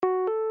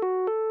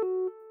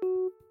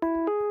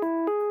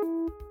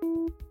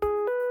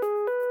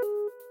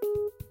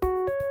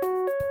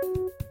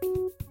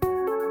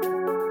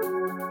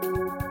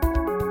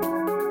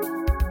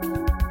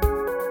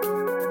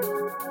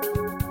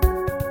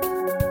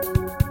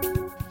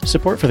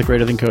Support for the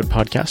Greater Than Code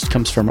podcast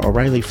comes from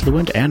O'Reilly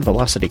Fluent and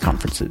Velocity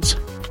conferences.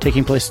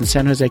 Taking place in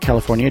San Jose,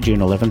 California, June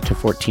 11th to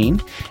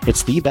 14.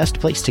 It's the best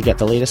place to get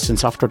the latest in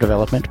software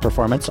development,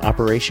 performance,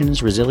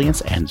 operations, resilience,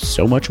 and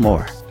so much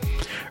more.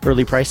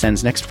 Early price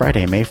ends next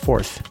Friday, May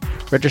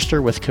 4th.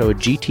 Register with code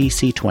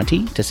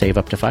GTC20 to save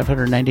up to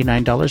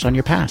 $599 on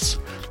your pass.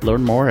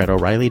 Learn more at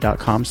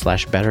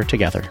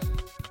O'Reilly.com/bettertogether.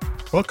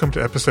 Welcome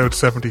to episode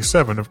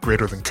 77 of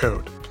Greater Than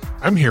Code.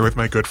 I'm here with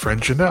my good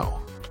friend Janelle.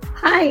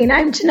 Hi, and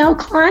I'm Janelle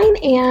Klein,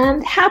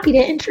 and happy to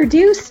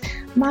introduce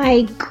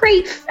my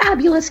great,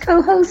 fabulous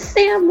co-host,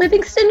 Sam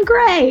Livingston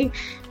Gray.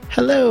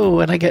 Hello,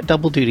 and I get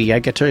double duty. I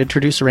get to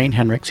introduce Rain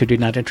Henricks, who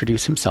did not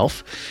introduce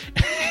himself.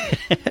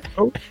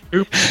 Oh,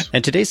 oops.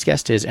 And today's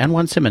guest is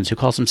Anwan Simmons, who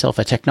calls himself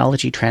a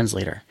technology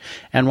translator.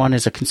 Anwan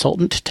is a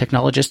consultant,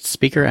 technologist,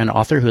 speaker, and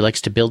author who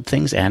likes to build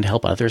things and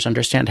help others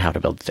understand how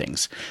to build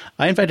things.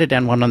 I invited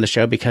Anwan on the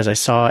show because I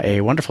saw a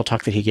wonderful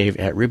talk that he gave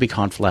at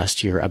RubyConf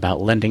last year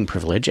about lending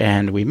privilege,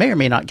 and we may or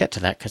may not get to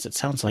that because it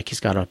sounds like he's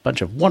got a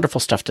bunch of wonderful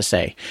stuff to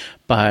say.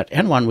 But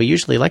Anwan, we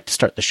usually like to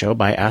start the show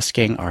by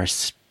asking our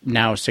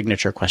now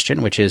signature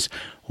question, which is,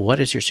 what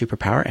is your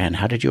superpower and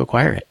how did you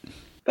acquire it?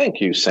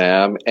 Thank you,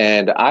 Sam.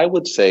 And I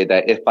would say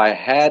that if I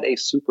had a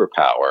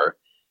superpower,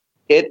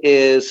 it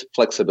is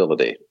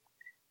flexibility.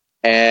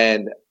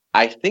 And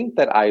I think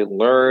that I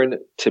learned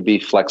to be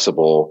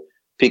flexible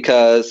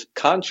because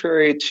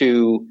contrary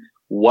to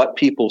what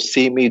people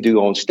see me do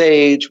on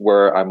stage,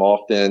 where I'm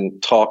often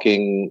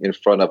talking in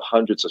front of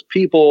hundreds of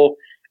people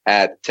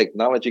at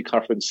technology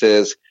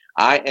conferences,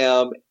 I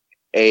am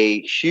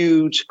a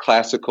huge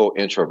classical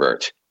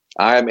introvert.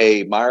 I'm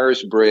a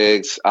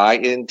Myers-Briggs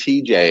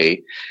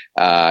INTJ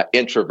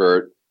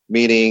introvert,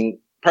 meaning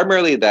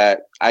primarily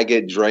that I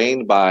get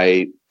drained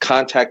by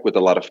contact with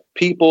a lot of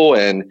people.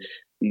 And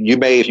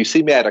if you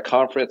see me at a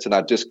conference and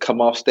I just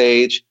come off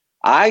stage,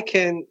 I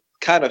can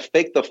kind of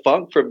fake the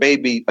funk for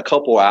maybe a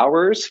couple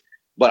hours,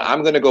 but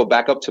I'm going to go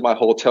back up to my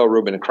hotel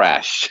room and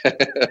crash.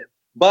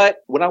 But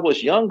when I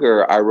was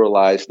younger, I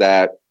realized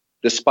that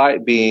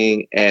despite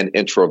being an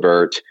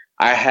introvert,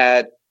 I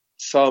had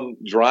some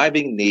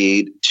driving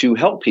need to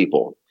help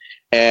people.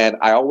 And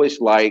I always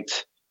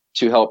liked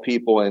to help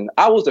people. And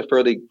I was a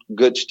fairly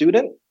good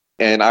student,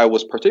 and I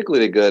was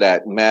particularly good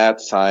at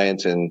math,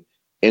 science, and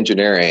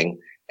engineering.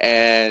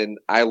 And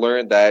I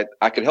learned that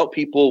I could help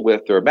people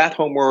with their math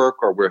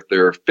homework or with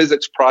their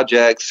physics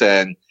projects.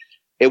 And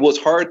it was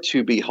hard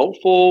to be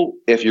helpful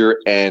if you're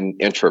an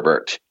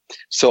introvert.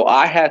 So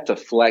I had to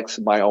flex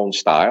my own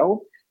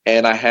style,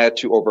 and I had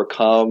to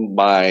overcome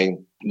my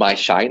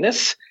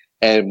shyness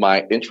and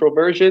my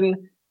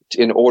introversion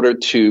in order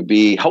to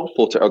be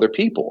helpful to other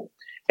people.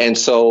 And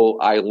so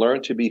I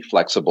learned to be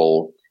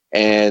flexible,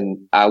 and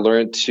I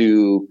learned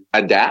to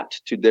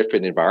adapt to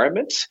different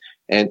environments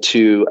and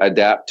to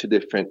adapt to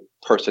different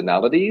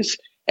personalities.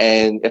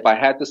 And if I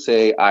had to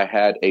say I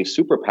had a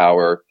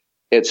superpower,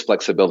 it's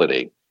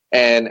flexibility.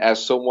 And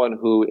as someone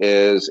who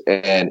is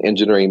an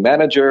engineering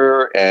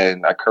manager,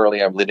 and I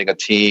currently am leading a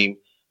team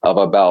of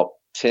about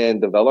 10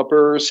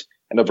 developers,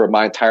 and over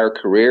my entire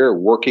career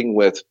working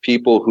with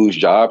people whose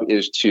job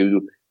is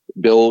to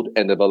build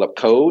and develop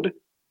code,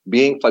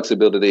 being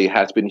flexibility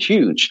has been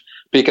huge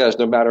because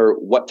no matter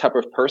what type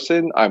of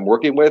person I'm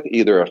working with,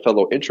 either a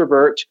fellow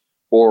introvert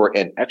or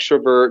an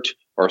extrovert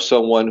or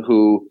someone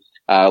who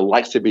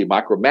likes to be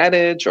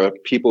micromanaged or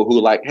people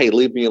who like, hey,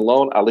 leave me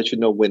alone, I'll let you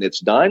know when it's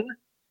done,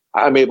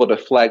 I'm able to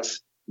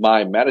flex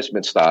my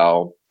management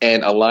style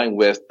and align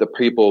with the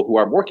people who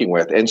I'm working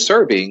with and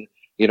serving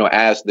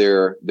as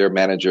their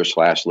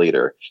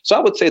manager/leader. So I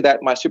would say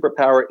that my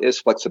superpower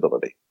is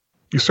flexibility.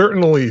 You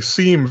certainly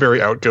seem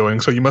very outgoing,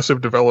 so you must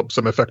have developed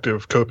some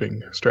effective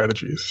coping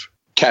strategies.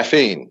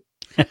 Caffeine.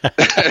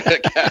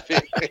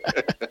 Caffeine.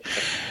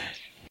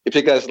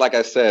 Because like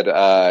I said,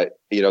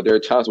 there are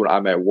times when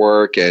I'm at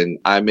work and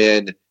I'm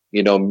in,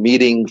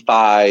 meeting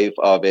 5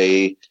 of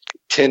a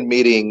 10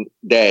 meeting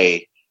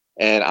day,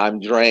 and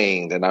I'm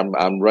drained and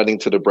I'm running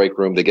to the break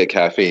room to get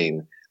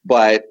caffeine.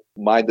 But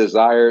my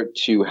desire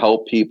to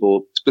help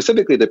people,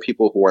 specifically the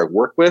people who I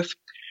work with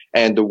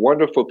and the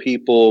wonderful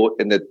people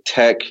in the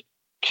tech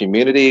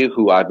community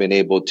who I've been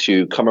able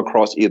to come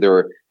across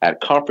either at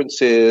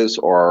conferences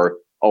or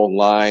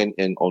online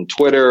and on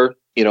Twitter,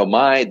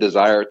 my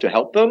desire to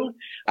help them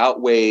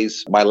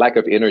outweighs my lack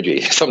of energy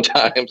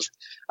sometimes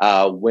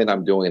when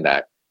I'm doing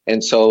that.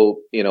 And so,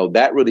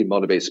 that really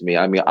motivates me.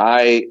 I mean,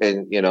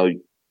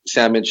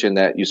 Sam mentioned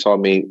that you saw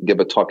me give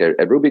a talk at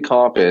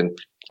RubyConf, and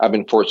I've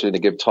been fortunate to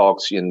give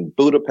talks in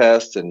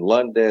Budapest and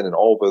London and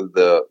all over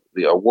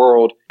the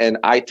world. And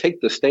I take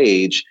the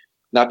stage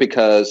not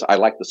because I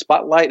like the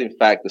spotlight. In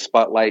fact, the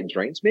spotlight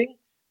drains me,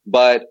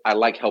 but I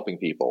like helping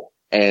people.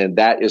 And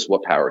that is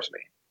what powers me.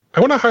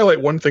 I want to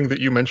highlight one thing that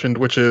you mentioned,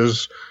 which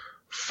is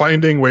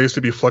finding ways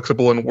to be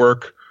flexible and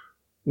work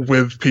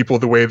with people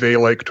the way they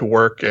like to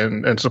work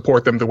and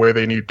support them the way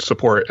they need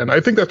support. And I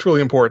think that's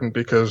really important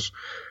because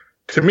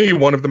to me,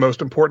 one of the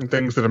most important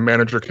things that a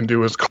manager can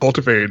do is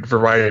cultivate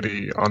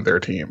variety on their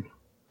team.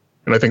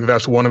 And I think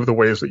that's one of the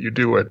ways that you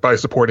do it, by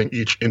supporting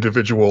each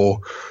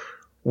individual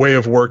way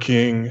of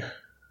working,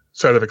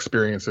 set of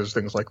experiences,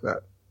 things like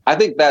that. I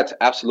think that's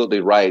absolutely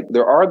right.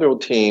 There are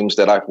those teams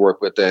that I've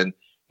worked with, and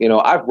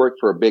I've worked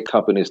for big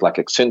companies like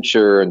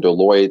Accenture and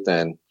Deloitte,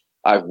 and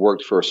I've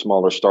worked for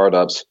smaller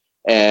startups,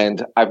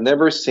 and I've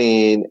never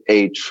seen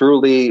a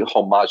truly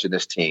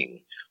homogenous team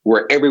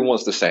where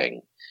everyone's the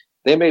same.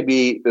 They may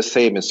be the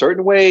same in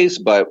certain ways,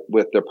 but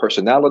with their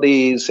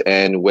personalities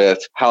and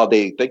with how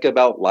they think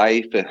about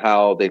life and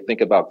how they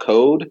think about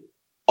code,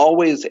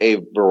 always a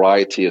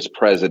variety is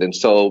present. And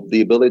so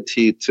the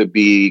ability to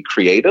be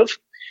creative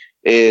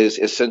is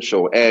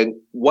essential. And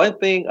one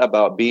thing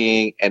about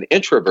being an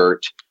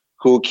introvert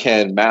who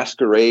can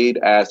masquerade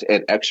as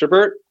an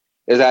extrovert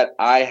is that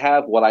I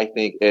have what I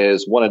think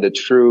is one of the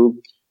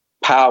true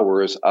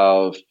powers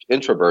of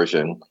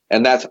introversion,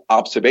 and that's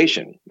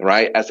observation,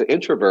 right? As an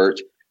introvert,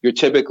 you're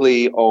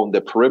typically on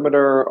the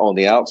perimeter, on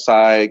the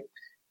outside,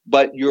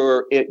 but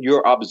you're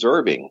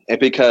observing. And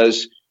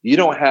because you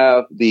don't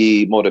have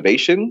the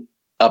motivation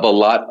of a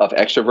lot of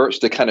extroverts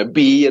to kind of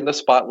be in the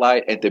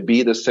spotlight and to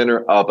be the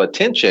center of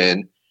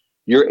attention,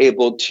 you're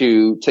able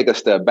to take a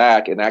step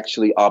back and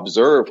actually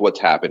observe what's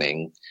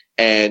happening.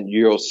 And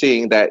you're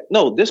seeing that,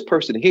 no, this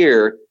person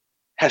here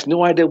has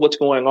no idea what's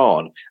going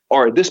on,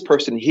 or this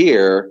person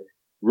here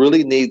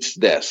really needs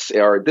this,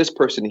 or this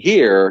person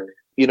here,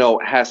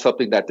 has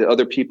something that the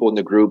other people in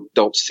the group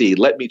don't see.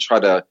 Let me try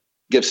to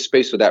give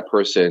space for that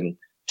person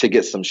to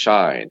get some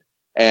shine.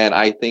 And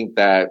I think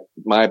that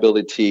my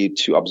ability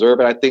to observe,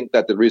 and I think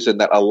that the reason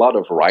that a lot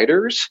of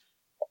writers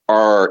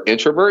are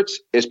introverts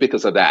is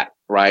because of that,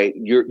 right?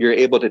 You're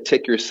able to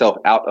take yourself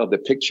out of the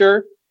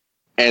picture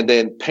and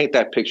then paint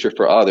that picture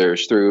for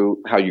others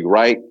through how you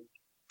write,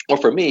 or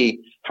for me,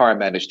 how I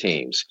manage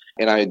teams.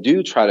 And I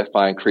do try to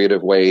find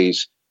creative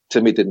ways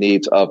to meet the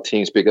needs of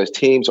teams, because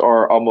teams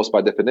are almost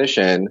by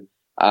definition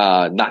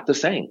not the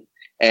same.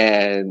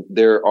 And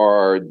there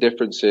are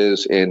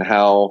differences in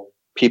how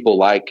people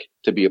like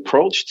to be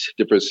approached,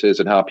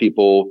 differences in how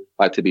people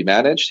like to be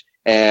managed.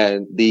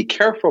 And the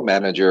careful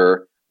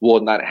manager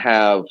will not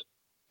have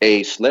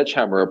a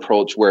sledgehammer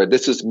approach where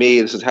this is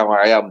me, this is how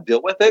I am,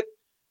 deal with it.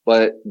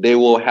 But they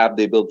will have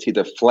the ability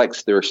to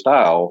flex their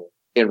style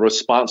in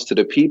response to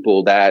the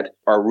people that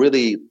are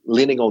really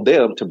leaning on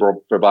them to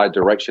provide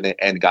direction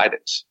and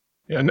guidance.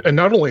 And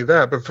not only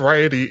that, but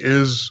variety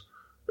is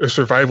a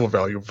survival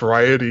value.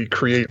 Variety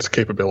creates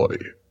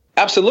capability.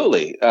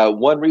 Absolutely.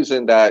 One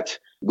reason that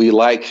we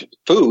like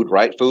food,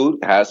 right? Food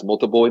has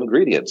multiple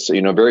ingredients.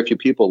 Very few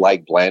people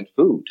like bland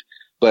food.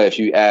 But if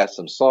you add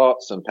some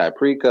salt, some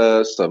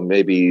paprika, some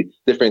maybe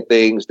different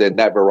things, then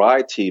that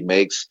variety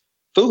makes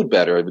food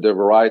better. The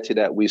variety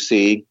that we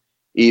see,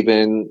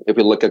 even if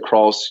we look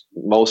across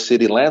most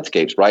city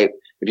landscapes, right?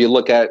 If you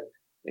look at,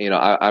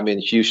 I'm in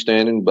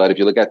Houston, but if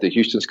you look at the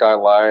Houston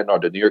skyline or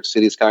the New York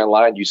City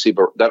skyline, you see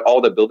that all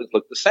the buildings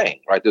look the same,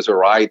 right? There's a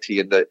variety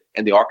in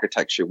the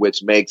architecture,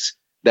 which makes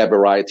that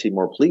variety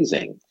more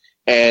pleasing.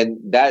 And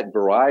that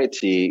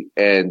variety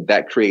and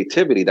that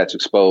creativity that's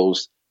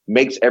exposed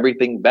makes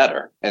everything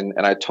better. And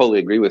I totally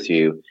agree with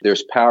you.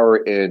 There's power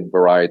in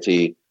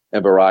variety,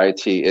 and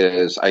variety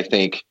is, I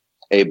think,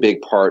 a big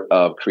part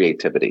of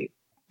creativity.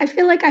 I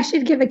feel like I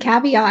should give a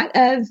caveat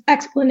of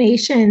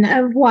explanation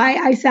of why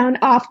I sound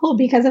awful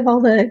because of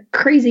all the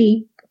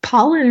crazy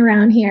pollen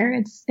around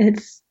here.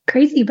 It's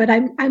crazy, but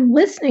I'm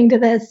listening to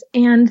this,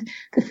 and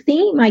the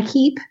theme I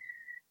keep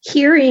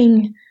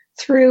hearing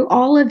through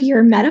all of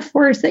your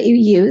metaphors that you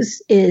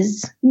use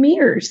is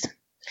mirrors,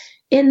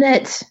 in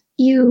that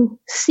you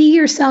see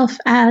yourself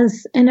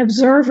as an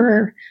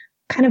observer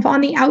kind of on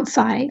the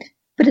outside,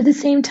 but at the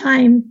same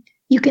time,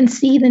 you can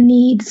see the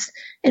needs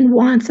and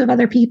wants of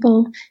other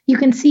people. You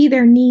can see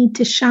their need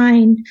to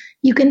shine.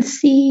 You can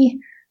see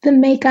the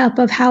makeup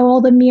of how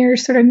all the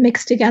mirrors sort of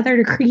mix together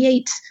to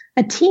create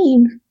a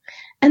team.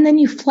 And then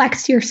you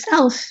flex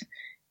yourself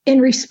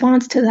in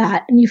response to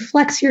that. And you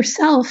flex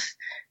yourself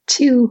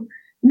to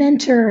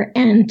mentor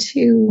and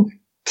to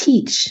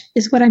teach,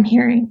 is what I'm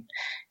hearing.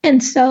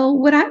 And so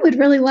what I would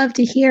really love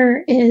to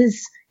hear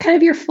is kind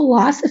of your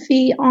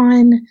philosophy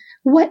on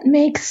what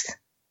makes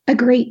a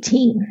great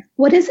team.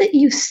 What is it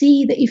you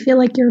see that you feel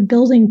like you're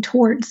building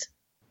towards?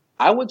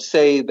 I would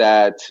say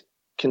that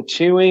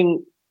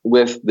continuing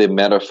with the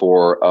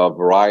metaphor of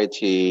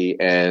variety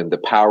and the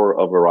power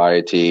of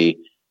variety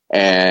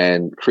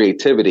and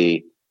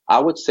creativity, I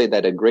would say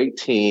that a great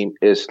team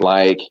is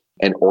like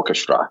an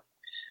orchestra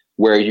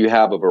where you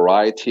have a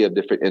variety of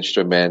different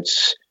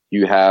instruments.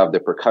 You have the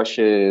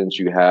percussions,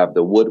 you have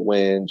the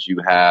woodwinds, you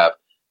have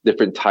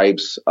different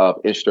types of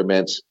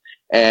instruments.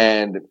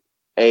 And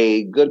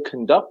a good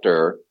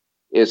conductor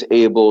is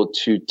able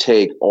to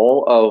take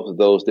all of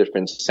those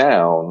different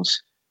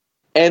sounds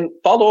and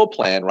follow a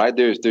plan, right?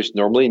 There's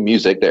normally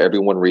music that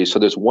everyone reads. So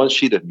there's one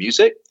sheet of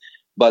music,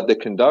 but the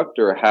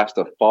conductor has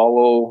to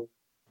follow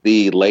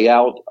the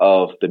layout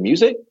of the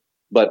music,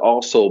 but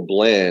also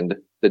blend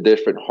the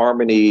different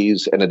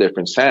harmonies and the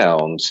different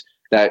sounds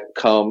that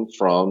come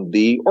from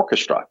the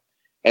orchestra.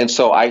 And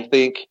so I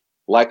think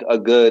like a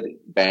good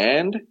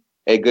band,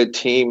 a good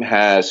team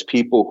has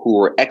people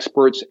who are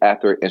experts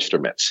at their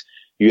instruments.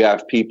 You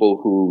have people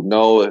who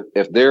know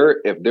if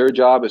their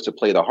job is to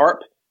play the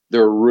harp,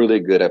 they're really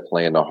good at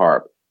playing the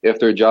harp. If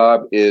their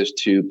job is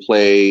to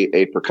play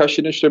a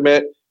percussion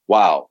instrument,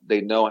 wow,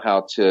 they know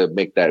how to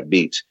make that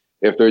beat.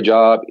 If their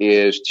job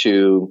is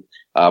to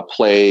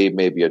play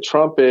maybe a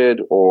trumpet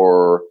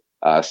or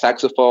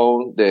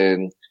saxophone,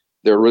 then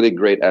they're really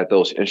great at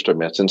those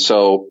instruments. And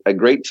so a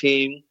great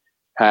team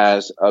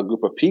has a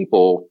group of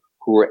people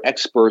who are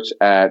experts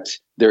at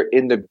their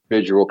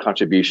individual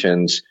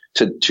contributions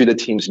to the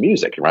team's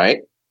music,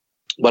 right?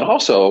 But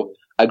also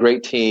a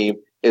great team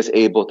is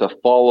able to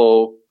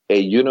follow a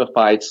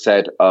unified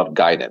set of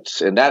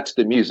guidance. And that's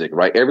the music,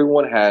 right?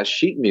 Everyone has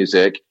sheet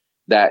music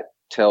that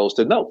tells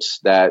the notes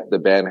that the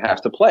band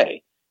has to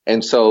play.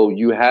 And so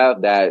you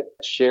have that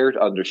shared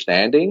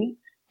understanding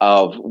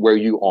of where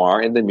you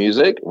are in the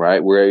music,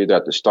 right? We're either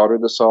at the start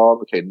of the song.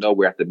 Okay, no,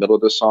 we're at the middle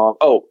of the song.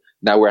 Oh,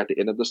 now we're at the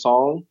end of the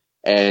song.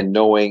 And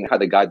knowing how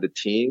to guide the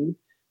team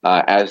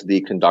as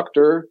the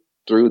conductor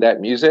through that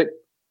music,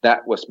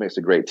 that what makes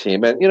a great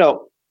team. And,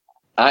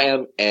 I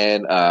am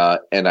an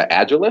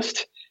agilist.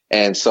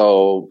 And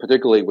so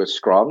particularly with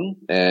Scrum,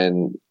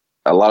 and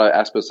a lot of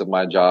aspects of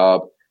my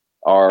job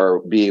are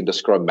being the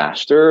Scrum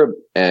Master.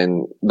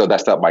 And though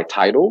that's not my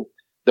title,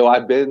 though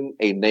I've been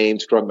a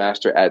named Scrum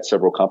Master at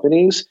several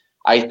companies,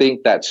 I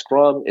think that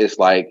Scrum is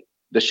like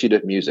the sheet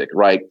of music,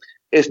 right?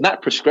 It's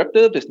not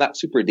prescriptive. It's not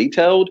super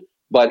detailed,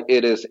 but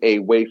it is a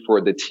way for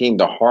the team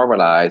to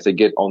harmonize and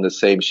get on the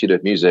same sheet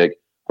of music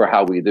for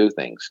how we do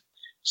things.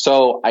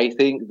 So I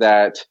think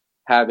that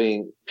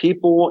having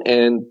people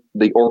in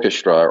the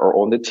orchestra or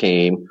on the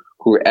team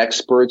who are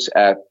experts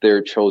at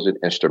their chosen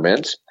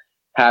instruments,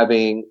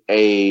 having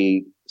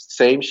a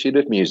same sheet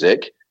of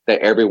music that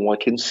everyone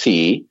can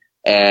see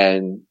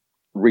and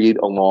read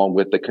along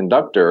with the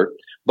conductor,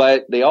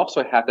 but they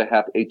also have to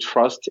have a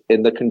trust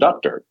in the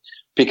conductor,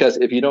 because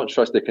if you don't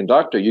trust the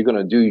conductor, you're going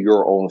to do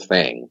your own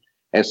thing.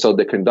 And so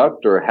the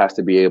conductor has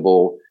to be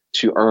able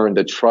to earn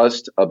the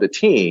trust of the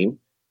team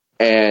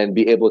and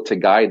be able to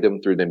guide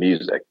them through the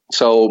music.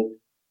 So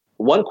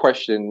one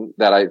question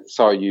that I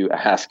saw you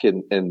ask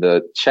in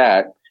the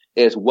chat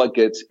is what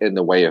gets in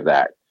the way of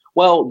that?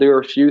 Well, there are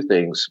a few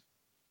things,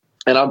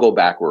 and I'll go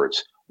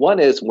backwards. One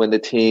is when the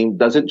team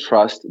doesn't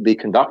trust the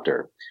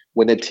conductor,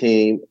 when the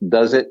team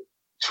doesn't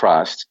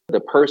trust the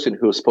person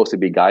who is supposed to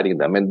be guiding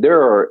them. And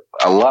there are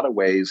a lot of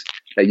ways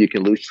that you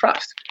can lose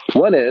trust.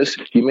 One is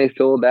you may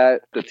feel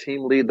that the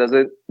team lead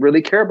doesn't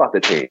really care about the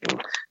team,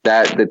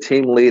 that the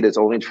team lead is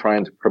only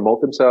trying to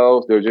promote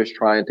themselves. They're just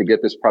trying to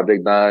get this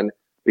project done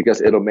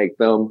because it'll make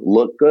them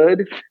look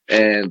good.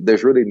 And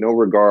there's really no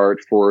regard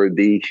for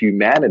the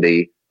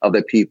humanity of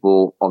the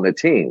people on the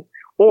team.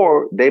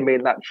 Or they may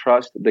not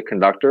trust the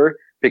conductor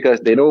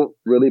because they don't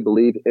really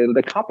believe in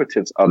the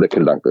competence of the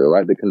conductor,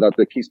 right? The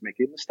conductor keeps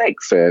making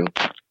mistakes and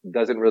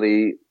doesn't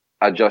really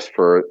adjust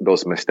for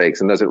those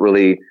mistakes and doesn't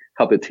really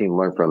help the team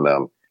learn from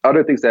them.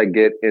 Other things that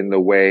get in the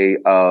way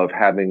of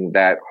having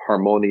that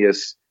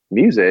harmonious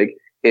music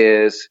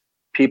is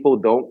people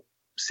don't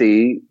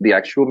see the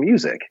actual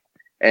music.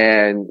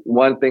 And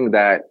one thing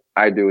that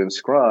I do in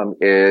Scrum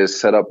is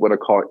set up what are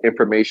called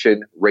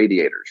information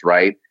radiators,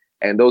 right?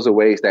 And those are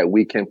ways that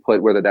we can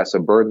put, whether that's a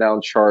burn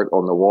down chart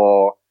on the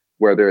wall,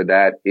 whether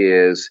that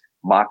is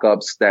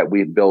mock-ups that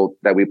we built,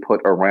 that we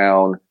put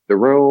around the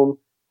room.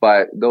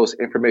 But those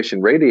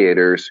information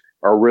radiators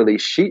are really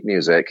sheet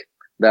music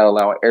that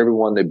allow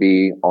everyone to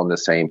be on the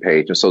same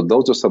page. And so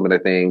those are some of the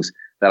things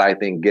that I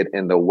think get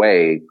in the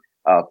way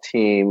of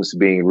teams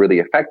being really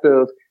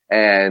effective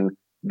and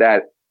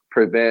that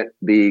prevent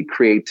the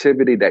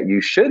creativity that you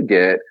should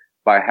get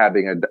by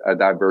having a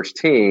diverse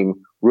team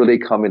really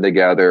coming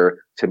together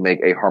to make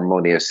a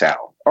harmonious sound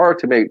or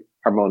to make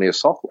harmonious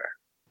software.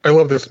 I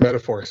love this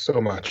metaphor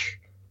so much.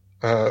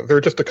 There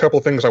are just a couple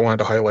things I wanted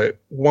to highlight.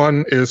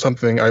 One is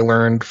something I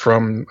learned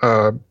from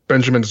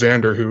Benjamin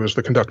Zander, who is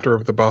the conductor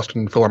of the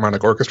Boston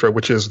Philharmonic Orchestra,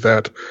 which is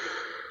that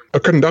a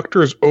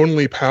conductor's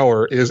only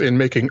power is in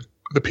making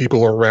the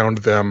people around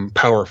them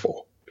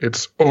powerful.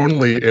 It's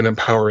only in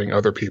empowering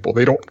other people.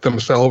 They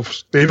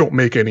don't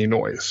make any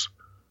noise.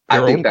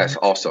 I think that's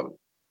awesome.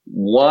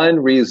 One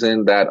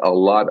reason that a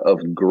lot of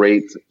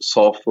great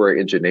software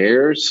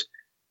engineers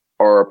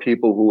are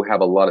people who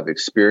have a lot of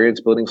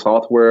experience building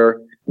software,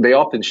 they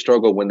often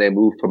struggle when they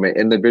move from an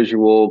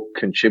individual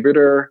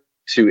contributor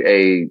to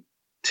a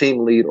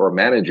team lead or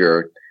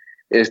manager,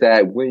 is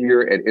that when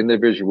you're an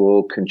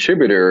individual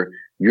contributor,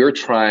 you're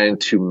trying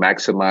to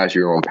maximize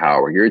your own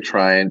power. You're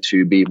trying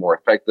to be more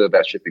effective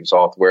at shipping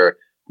software,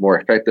 more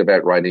effective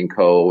at writing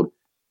code.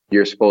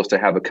 You're supposed to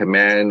have a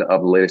command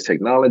of the latest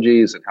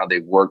technologies and how they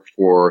work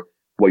for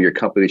what your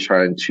company's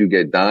trying to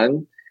get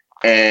done.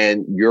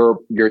 And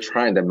you're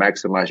trying to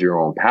maximize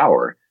your own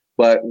power.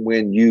 But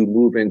when you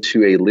move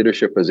into a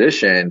leadership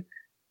position,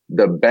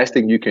 the best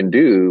thing you can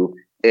do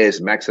is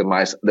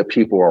maximize the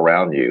people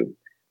around you.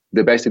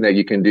 The best thing that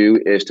you can do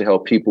is to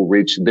help people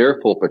reach their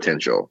full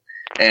potential.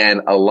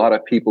 And a lot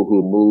of people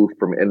who move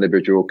from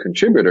individual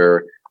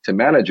contributor to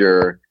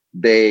manager,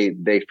 they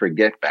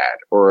forget that,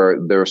 or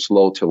they're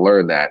slow to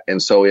learn that.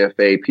 And so if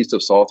a piece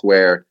of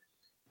software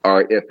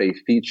or if a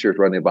feature is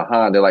running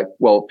behind, they're like,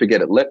 well,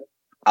 forget it.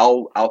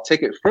 I'll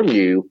take it from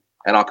you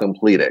and I'll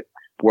complete it.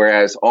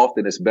 Whereas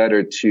often it's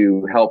better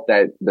to help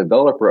that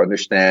developer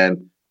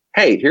understand,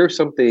 hey, here's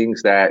some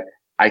things that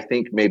I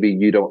think maybe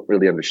you don't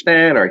really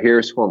understand, or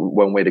here's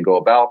one way to go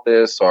about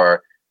this,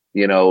 or,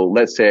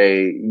 let's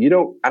say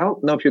I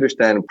don't know if you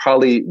understand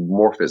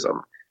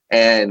polymorphism,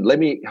 and let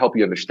me help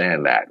you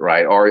understand that,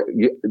 right? Or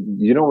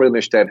you don't really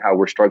understand how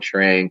we're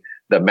structuring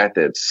the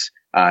methods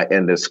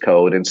in this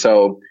code. And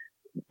so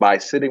by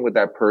sitting with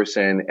that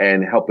person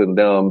and helping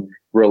them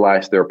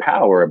realize their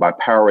power, by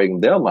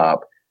powering them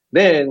up,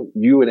 then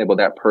you enable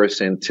that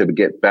person to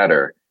get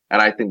better.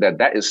 And I think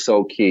that is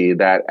so key,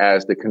 that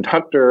as the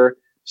conductor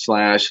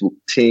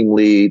 / team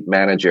lead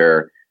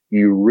manager,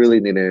 you really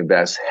need to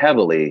invest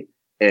heavily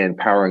in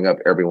powering up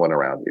everyone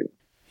around you.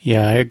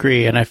 Yeah, I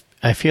agree. And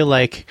I feel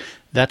like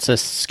that's a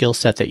skill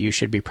set that you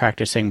should be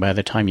practicing by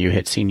the time you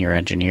hit senior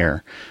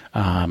engineer.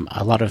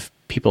 A lot of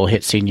people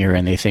hit senior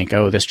and they think,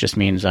 oh, this just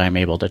means I'm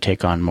able to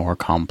take on more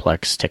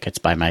complex tickets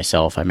by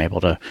myself. I'm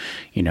able to,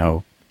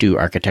 do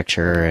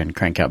architecture and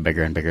crank out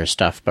bigger and bigger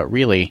stuff. But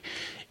really,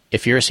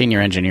 if you're a senior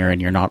engineer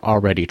and you're not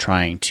already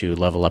trying to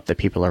level up the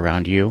people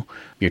around you,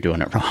 you're doing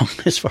it wrong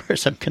as far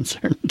as I'm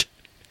concerned.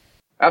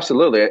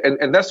 Absolutely.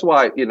 And that's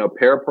why,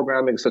 pair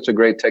programming is such a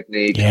great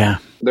technique. Yeah.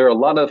 There are a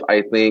lot of,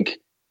 I think,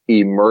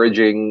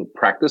 emerging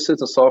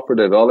practices in software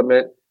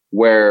development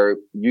where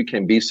you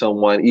can be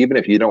someone, even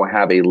if you don't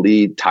have a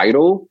lead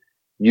title,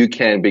 you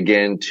can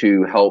begin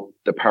to help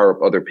the power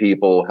of other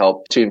people,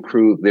 help to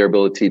improve their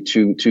ability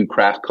to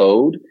craft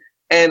code.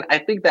 And I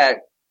think that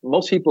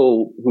most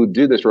people who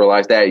do this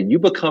realize that you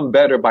become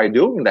better by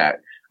doing that.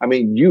 I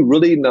mean, you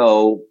really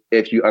know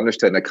if you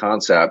understand the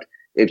concept,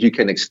 if you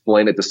can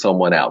explain it to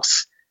someone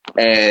else.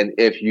 And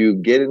if you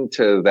get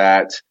into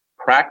that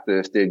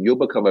practice, then you'll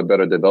become a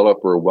better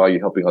developer while you're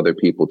helping other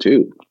people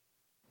too.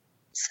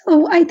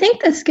 So I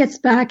think this gets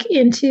back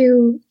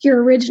into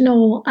your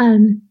original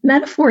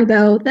metaphor,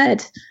 though,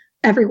 that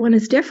everyone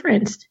is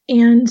different.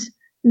 And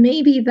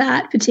maybe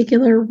that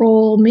particular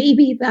role,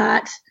 maybe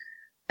that,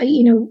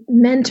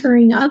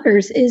 mentoring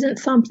others isn't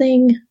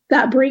something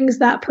that brings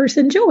that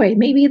person joy.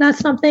 Maybe that's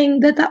something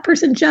that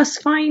person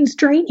just finds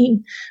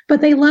draining,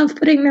 but they love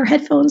putting their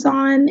headphones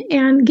on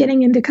and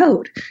getting into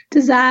code.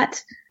 Does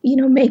that,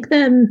 make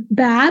them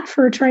bad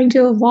for trying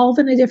to evolve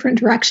in a different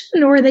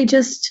direction, or are they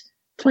just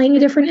playing a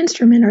different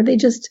instrument? Are they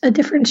just a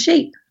different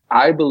shape?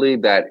 I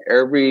believe that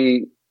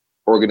every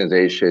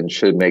organization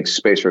should make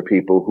space for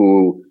people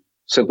who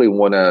simply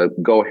want to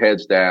go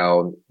heads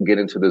down, get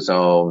into the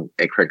zone,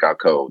 and crank out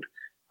code.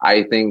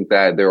 I think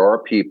that there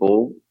are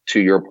people, to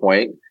your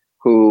point,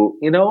 who,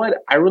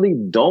 I really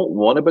don't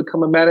want to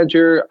become a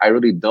manager. I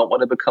really don't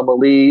want to become a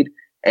lead.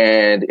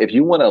 And if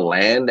you want to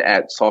land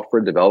at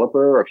software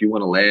developer, or if you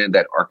want to land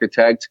at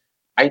architect,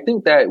 I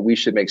think that we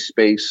should make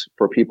space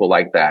for people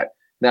like that.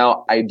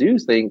 Now, I do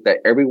think that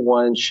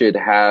everyone should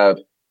have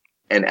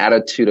an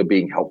attitude of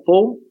being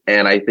helpful.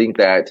 And I think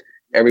that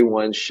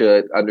everyone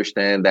should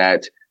understand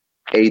that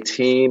a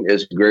team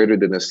is greater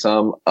than the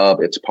sum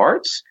of its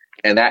parts.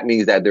 And that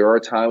means that there are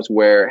times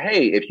where,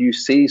 hey, if you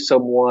see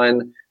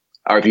someone,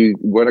 or if you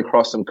run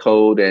across some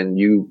code and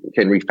you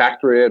can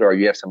refactor it, or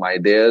you have some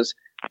ideas,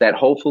 that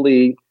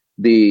hopefully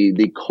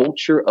the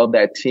culture of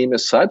that team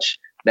is such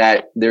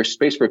that there's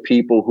space for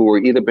people who are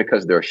either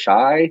because they're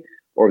shy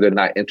or they're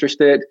not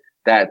interested,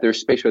 that there's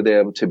space for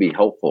them to be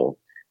helpful.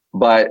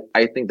 But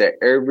I think that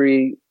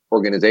every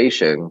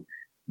organization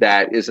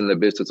that is in the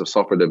business of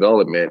software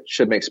development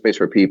should make space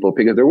for people,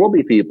 because there will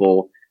be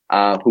people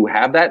who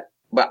have that.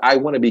 But I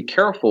want to be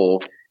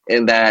careful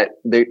in that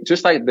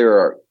just like there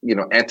are,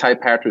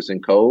 anti-patrons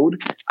in code,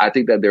 I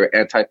think that there are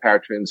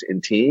anti-patrons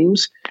in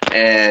teams,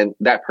 and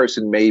that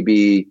person may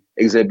be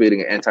exhibiting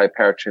an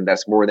anti-patron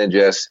that's more than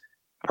just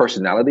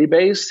personality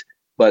based,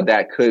 but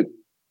that could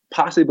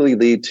possibly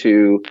lead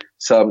to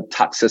some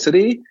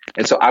toxicity.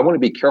 And so I want to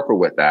be careful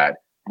with that.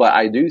 But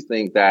I do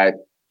think that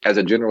as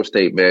a general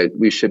statement,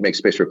 we should make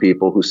space for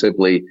people who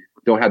simply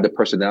don't have the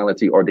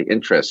personality or the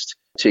interest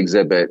to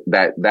exhibit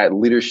that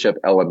leadership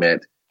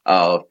element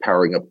of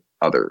powering up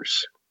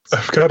others.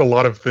 I've got a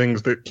lot of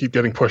things that keep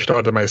getting pushed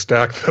onto my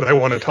stack that I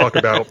want to talk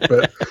about,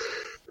 but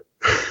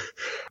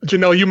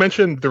Janelle, you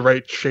mentioned the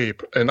right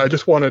shape, and I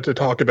just wanted to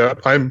talk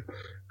about,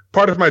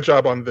 part of my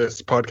job on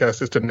this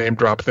podcast is to name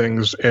drop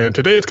things, and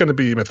today it's going to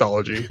be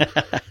mythology.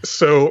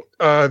 So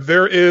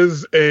there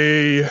is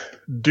a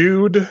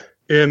dude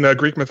in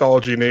Greek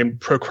mythology named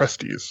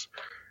Procrustes,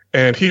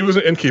 and he was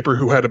an innkeeper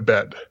who had a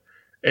bed,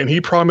 and he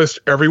promised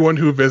everyone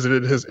who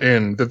visited his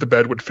inn that the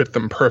bed would fit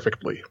them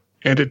perfectly.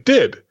 And it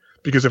did,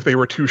 because if they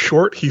were too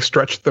short, he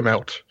stretched them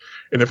out,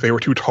 and if they were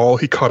too tall,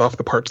 he cut off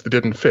the parts that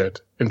didn't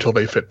fit until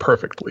they fit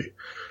perfectly.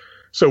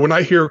 So when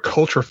I hear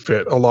culture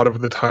fit, a lot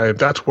of the time,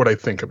 that's what I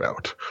think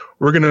about.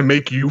 We're going to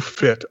make you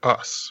fit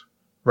us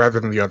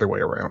rather than the other way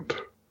around.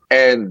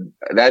 And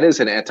that is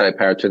an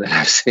anti-pattern that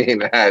I've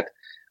seen at,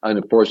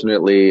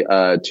 unfortunately,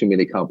 too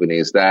many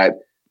companies, that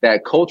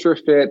culture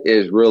fit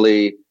is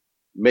really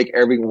make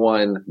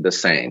everyone the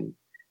same.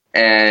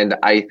 And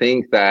I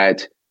think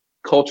that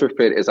culture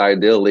fit is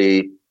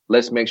ideally,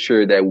 let's make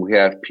sure that we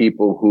have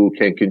people who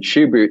can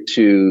contribute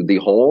to the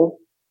whole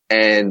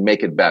and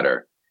make it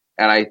better.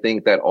 And I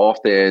think that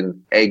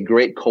often a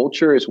great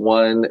culture is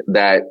one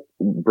that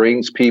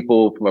brings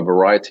people from a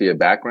variety of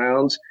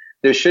backgrounds.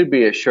 There should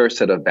be a sure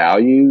set of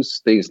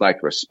values, things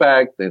like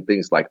respect and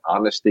things like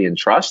honesty and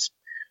trust.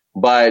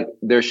 But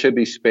there should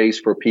be space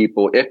for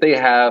people, if they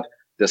have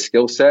the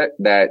skill set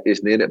that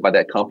is needed by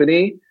that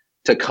company,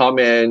 to come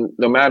in,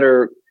 no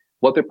matter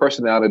what their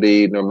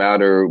personality, no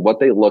matter what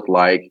they look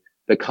like,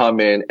 to come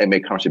in and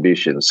make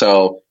contributions.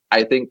 So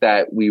I think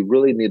that we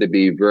really need to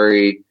be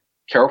very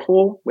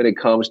careful when it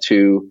comes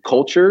to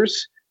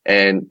cultures.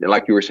 And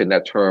like you were saying,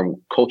 that term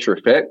culture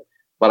fit.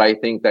 But I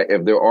think that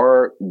if there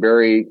are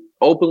very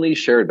openly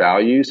shared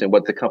values and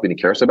what the company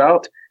cares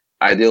about,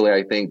 ideally,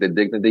 I think the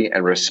dignity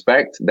and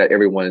respect that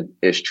everyone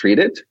is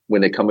treated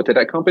when they come into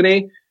that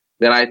company,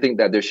 then I think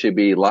that there should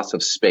be lots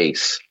of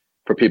space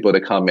for people to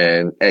come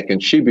in and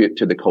contribute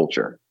to the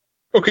culture.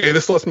 Okay,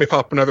 this lets me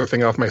pop another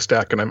thing off my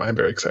stack, and I'm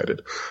very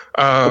excited.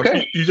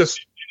 Okay. You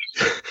just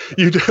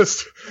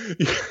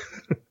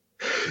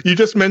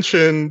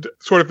mentioned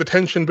sort of the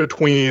tension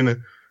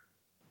between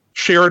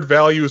shared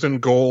values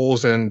and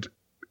goals and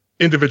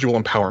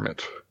individual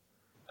empowerment.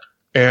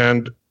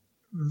 And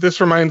this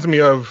reminds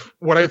me of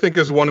what I think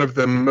is one of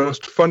the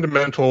most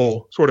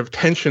fundamental sort of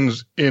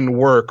tensions in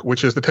work,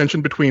 which is the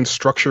tension between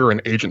structure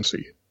and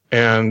agency.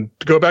 And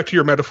to go back to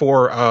your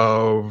metaphor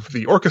of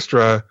the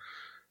orchestra,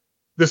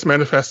 this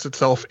manifests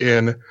itself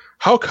in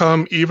how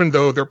come, even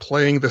though they're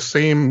playing the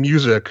same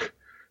music,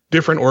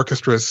 different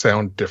orchestras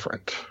sound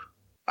different?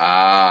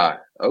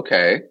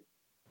 Okay.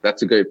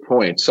 That's a good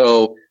point.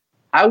 So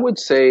I would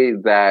say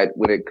that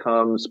when it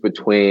comes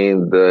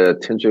between the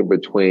tension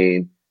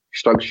between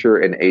structure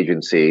and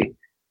agency,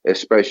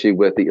 especially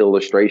with the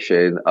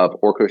illustration of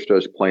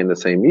orchestras playing the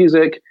same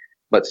music,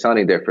 but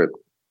sounding different,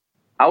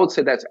 I would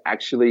say that's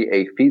actually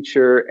a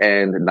feature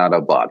and not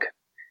a bug.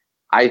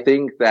 I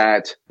think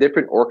that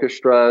different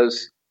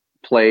orchestras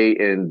play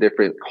in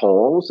different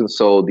halls, and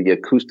so the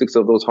acoustics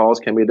of those halls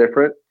can be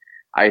different.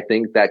 I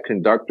think that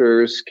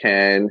conductors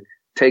can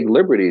take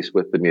liberties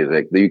with the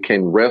music. You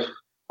can riff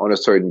on a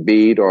certain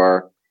beat,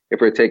 or if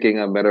we're taking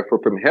a metaphor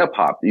from hip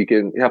hop,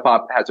 hip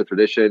hop has a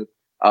tradition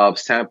of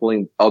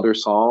sampling other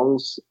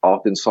songs,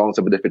 often songs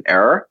of a different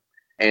era,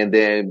 and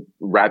then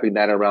wrapping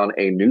that around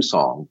a new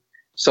song.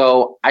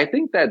 So I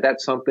think that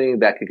that's something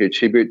that can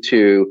contribute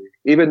to,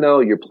 even though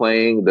you're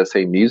playing the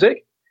same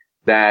music,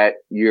 that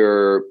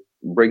you're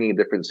bringing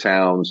different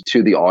sounds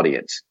to the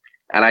audience.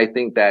 And I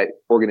think that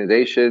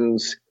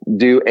organizations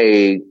do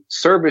a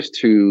service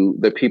to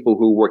the people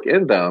who work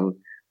in them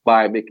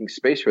by making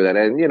space for that.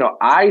 And,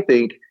 I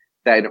think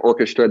that an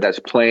orchestra that's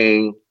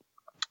playing,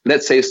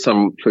 let's say,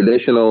 some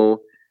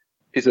traditional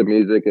piece of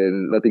music,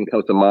 and nothing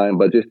comes to mind,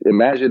 but just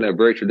imagine a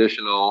very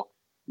traditional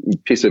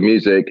piece of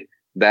music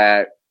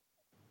that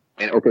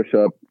an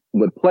orchestra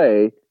would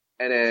play,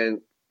 and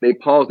then they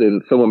pause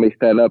and someone may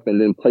stand up and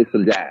then play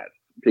some jazz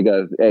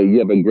because, hey, you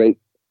have a great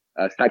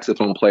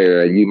saxophone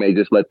player, and you may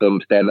just let them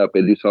stand up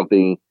and do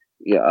something,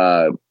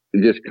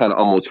 just kind of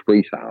almost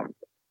freestyle,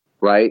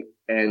 right?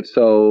 And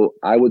so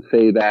I would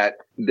say that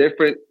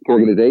different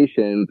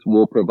organizations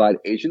will provide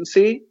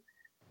agency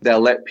that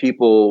let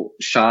people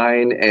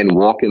shine and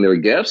walk in their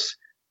gifts,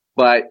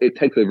 but it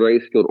takes a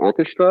very skilled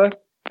orchestra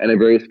and a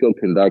very skilled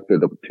conductor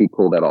to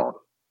pull that off.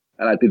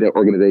 And I think that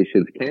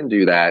organizations can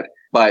do that,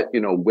 but,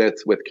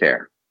 with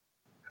care.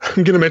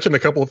 I'm going to mention a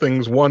couple of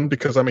things. One,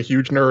 because I'm a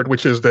huge nerd,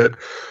 which is that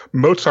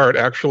Mozart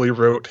actually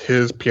wrote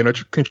his piano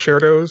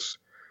concertos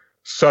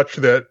such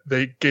that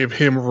they gave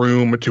him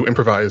room to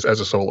improvise as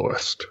a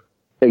soloist.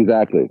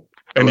 Exactly.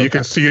 And you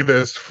can see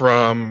this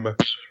from,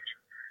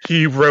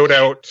 he wrote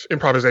out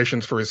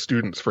improvisations for his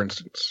students, for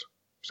instance.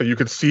 So you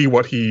could see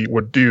what he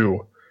would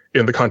do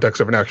in the context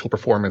of an actual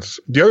performance.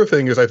 The other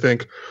thing is, I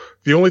think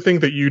the only thing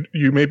that you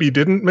maybe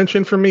didn't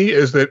mention for me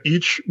is that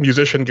each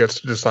musician gets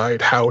to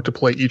decide how to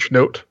play each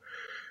note.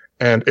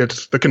 And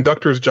it's the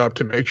conductor's job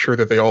to make sure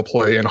that they all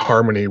play in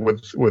harmony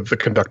with the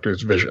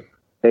conductor's vision.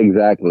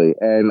 Exactly.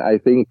 And I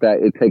think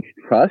that it takes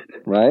trust,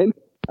 right?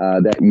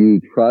 That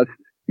you trust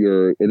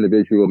your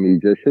individual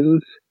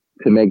musicians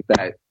to make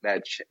that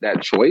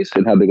choice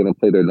and how they're going to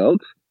play their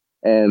notes,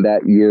 and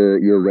that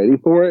you're ready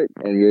for it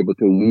and you're able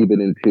to weave it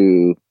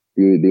into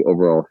the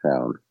overall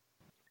sound.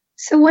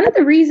 So one of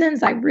the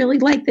reasons I really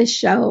like this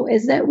show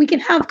is that we can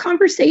have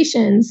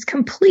conversations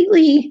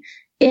completely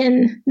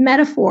in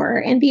metaphor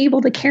and be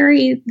able to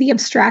carry the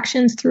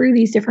abstractions through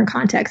these different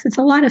contexts. It's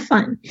a lot of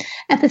fun.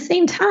 At the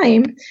same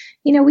time,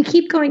 we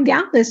keep going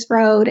down this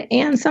road,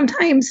 and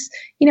sometimes,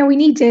 we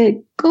need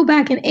to go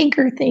back and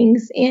anchor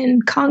things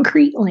in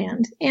concrete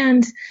land.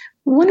 And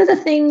one of the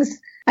things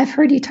I've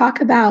heard you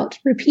talk about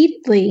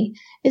repeatedly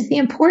is the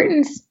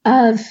importance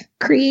of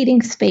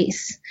creating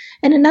space.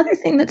 And another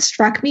thing that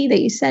struck me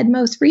that you said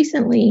most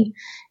recently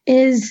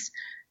is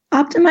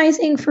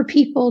optimizing for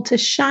people to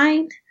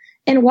shine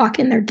and walk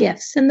in their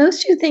gifts. And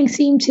those two things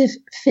seem to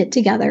fit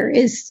together,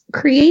 is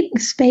creating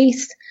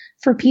space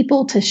for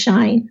people to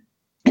shine.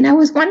 And I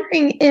was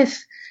wondering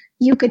if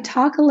you could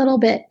talk a little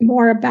bit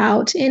more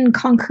about, in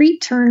concrete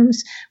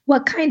terms,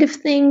 what kind of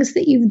things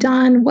that you've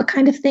done, what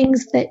kind of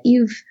things that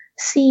you've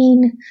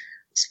seen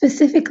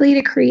specifically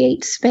to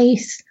create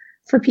space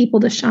for people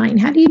to shine.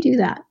 How do you do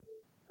that?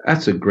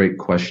 That's a great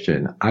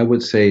question. I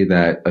would say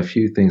that a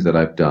few things that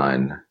I've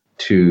done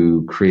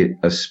to create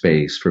a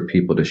space for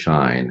people to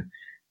shine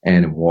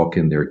and walk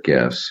in their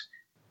gifts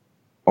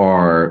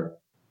are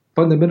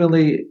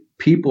fundamentally,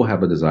 people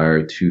have a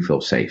desire to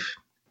feel safe.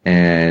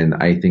 And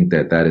I think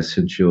that that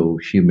essential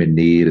human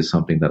need is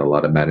something that a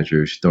lot of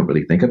managers don't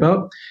really think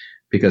about,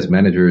 because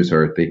managers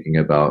are thinking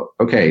about,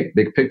 okay,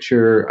 big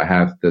picture, I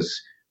have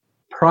this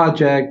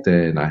project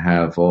and I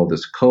have all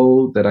this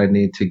code that I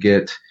need to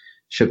get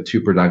shipped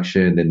to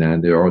production. And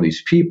then there are all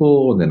these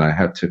people, and then I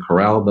have to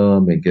corral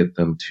them and get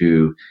them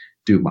to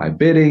do my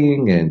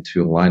bidding and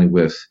to align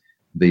with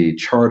the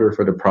charter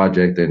for the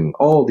project and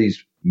all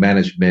these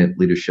management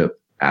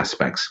leadership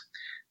aspects.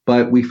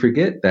 But we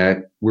forget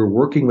that we're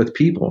working with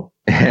people.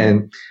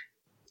 And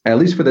at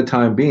least for the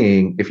time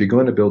being, if you're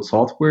going to build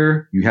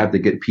software, you have to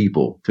get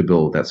people to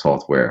build that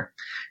software.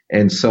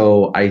 And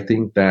so I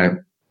think that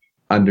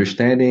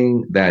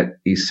understanding that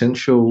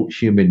essential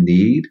human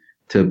need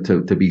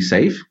to be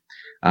safe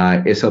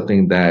is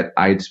something that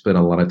I'd spent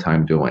a lot of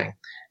time doing.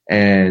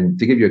 And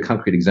to give you a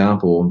concrete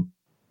example,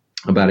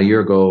 about a year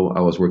ago, I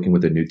was working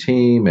with a new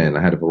team and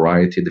I had a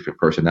variety of different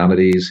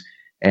personalities.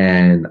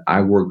 And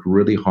I worked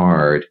really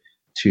hard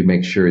to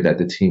make sure that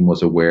the team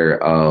was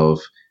aware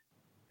of,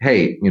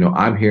 hey,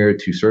 I'm here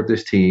to serve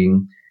this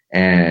team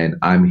and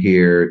I'm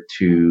here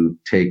to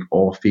take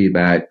all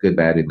feedback, good,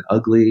 bad, and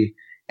ugly.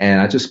 And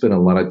I just spent a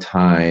lot of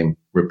time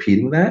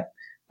repeating that.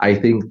 I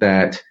think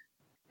that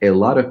a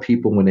lot of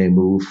people, when they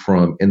move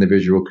from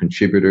individual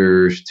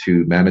contributors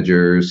to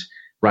managers,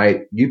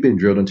 right, you've been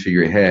drilled into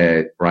your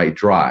head, right,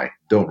 dry.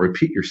 Don't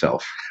repeat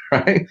yourself,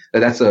 right?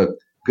 That's a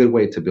good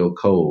way to build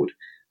code.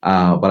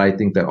 But I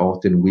think that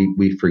often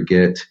we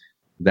forget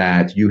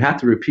that you have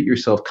to repeat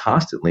yourself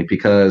constantly,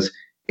 because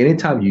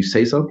anytime you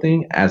say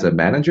something as a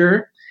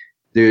manager,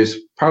 there's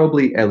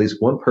probably at least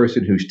one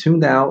person who's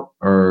tuned out,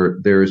 or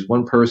there's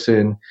one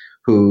person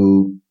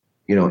who,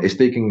 is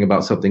thinking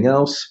about something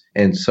else.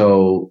 And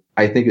so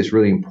I think it's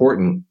really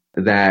important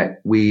that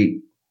we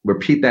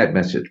repeat that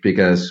message,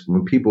 because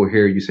when people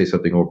hear you say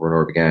something over and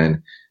over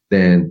again,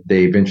 then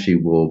they eventually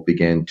will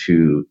begin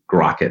to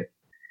grok it.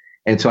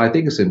 And so I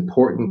think it's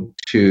important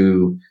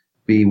to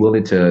be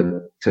willing to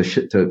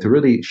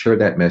really share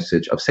that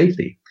message of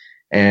safety.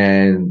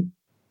 And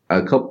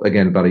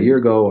about a year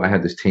ago, I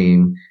had this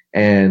team,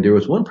 and there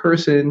was one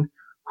person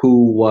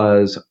who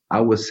was,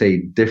 I would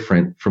say,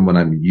 different from what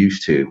I'm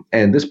used to.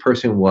 And this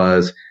person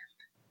was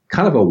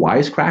kind of a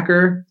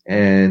wisecracker,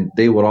 and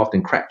they would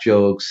often crack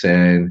jokes,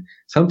 and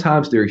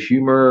sometimes their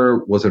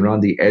humor was around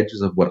the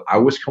edges of what I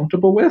was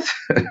comfortable with.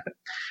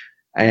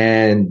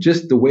 And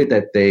just the way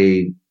that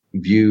they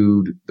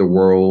viewed the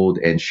world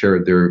and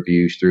shared their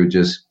views through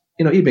just,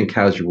 even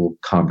casual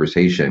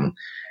conversation.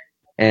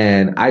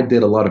 And I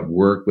did a lot of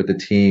work with the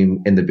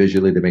team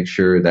individually to make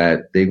sure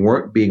that they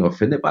weren't being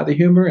offended by the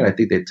humor. And I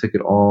think they took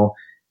it all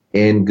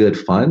in good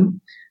fun.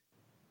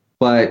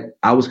 But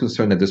I was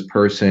concerned that this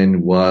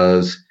person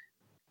was,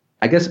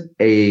 I guess,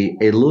 a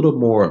little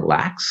more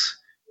lax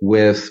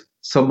with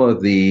some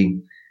of the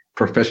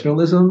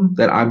professionalism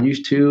that I'm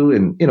used to.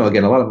 And,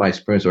 again, a lot of my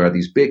experience are at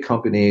these big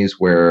companies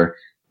where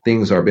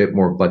things are a bit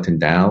more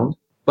buttoned down.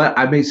 But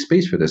I made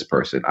space for this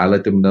person. I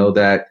let them know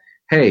that,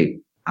 hey,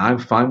 I'm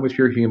fine with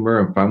your humor.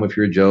 I'm fine with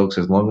your jokes.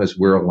 As long as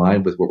we're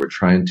aligned with what we're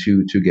trying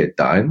to get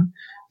done,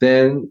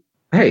 then,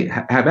 hey,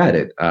 have at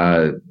it.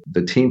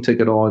 The team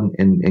took it on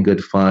in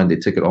good fun. They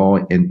took it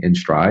all in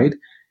stride.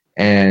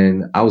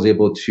 And I was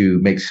able to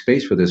make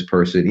space for this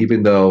person,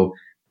 even though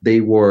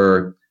they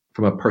were,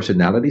 from a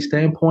personality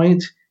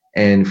standpoint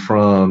and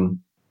from,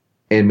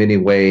 in many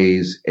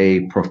ways,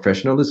 a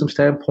professionalism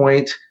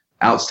standpoint,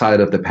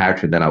 outside of the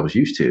pattern that I was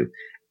used to.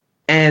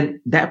 And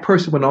that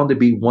person went on to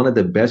be one of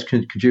the best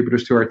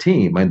contributors to our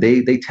team. And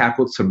they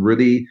tackled some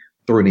really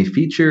thorny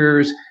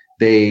features.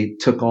 They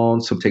took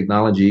on some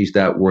technologies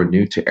that were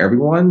new to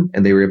everyone,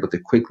 and they were able to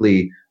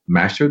quickly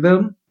master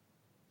them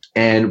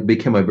and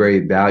became a very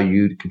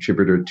valued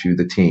contributor to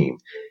the team.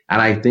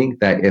 And I think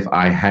that if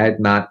I had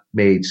not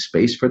made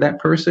space for that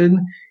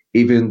person,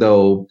 even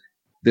though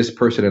this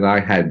person and I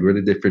had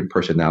really different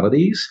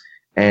personalities,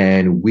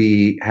 and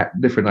we have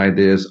different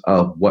ideas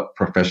of what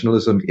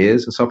professionalism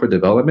is in software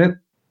development,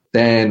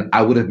 then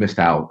I would have missed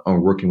out on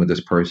working with this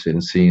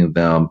person, seeing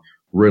them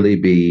really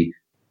be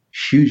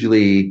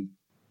hugely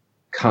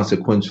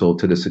consequential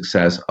to the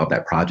success of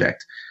that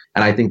project.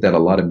 And I think that a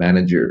lot of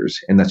managers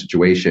in that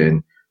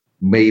situation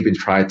may even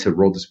try to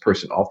roll this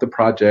person off the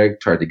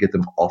project, try to get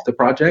them off the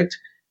project.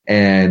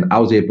 And I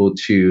was able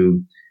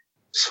to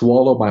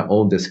swallow my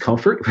own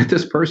discomfort with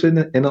this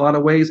person in a lot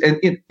of ways. And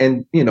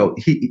you know,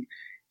 he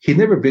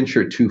never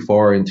ventured too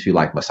far into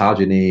like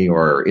misogyny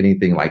or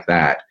anything like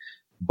that.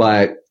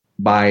 But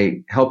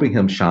by helping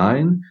him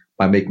shine,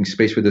 by making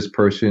space for this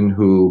person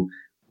who,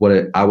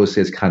 what I would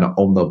say is kind of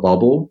on the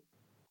bubble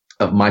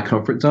of my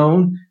comfort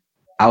zone,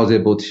 I was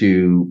able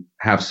to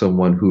have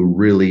someone who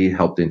really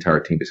helped the entire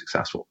team be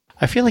successful.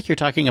 I feel like you're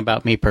talking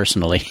about me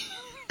personally.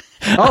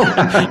 Oh,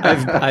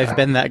 I've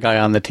been that guy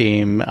on the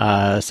team.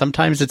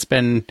 Sometimes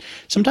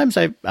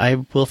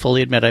I will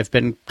fully admit I've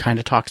been kind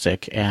of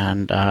toxic,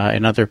 and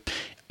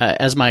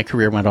as my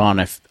career went on,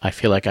 I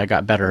feel like I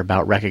got better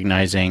about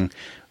recognizing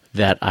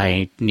that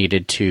I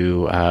needed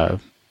to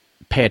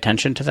pay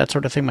attention to that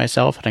sort of thing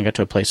myself. And I got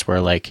to a place where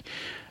like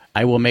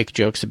I will make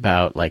jokes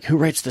about like who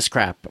writes this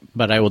crap,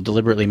 but I will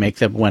deliberately make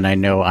them when I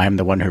know I'm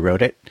the one who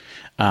wrote it,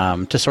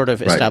 to sort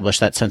of establish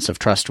that sense of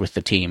trust with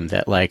the team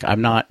that like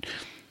I'm not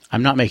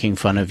making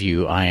fun of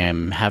you. I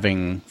am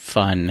having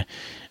fun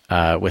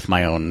with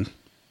my own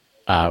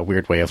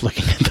weird way of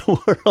looking at the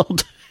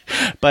world.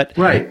 But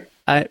right.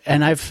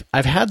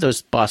 I've had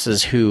those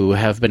bosses who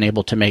have been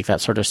able to make that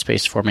sort of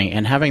space for me,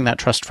 and having that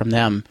trust from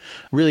them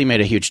really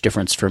made a huge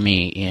difference for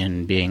me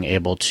in being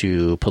able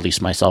to police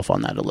myself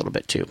on that a little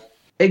bit too.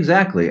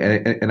 Exactly,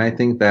 and I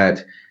think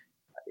that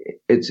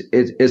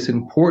it's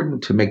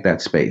important to make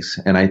that space,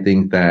 and I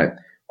think that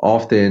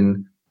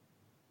often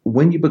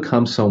when you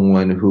become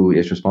someone who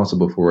is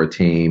responsible for a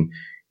team,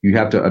 you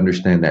have to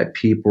understand that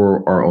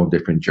people are on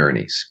different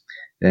journeys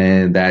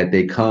and that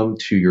they come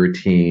to your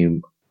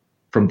team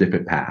from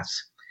different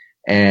paths.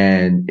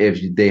 And if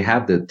they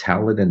have the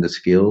talent and the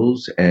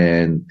skills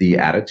and the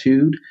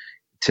attitude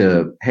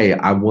to, hey,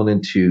 I'm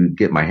willing to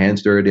get my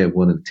hands dirty, I'm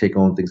willing to take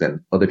on things that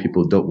other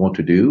people don't want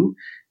to do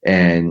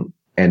and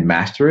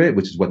master it,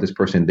 which is what this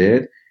person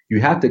did,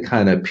 you have to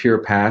kind of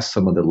peer past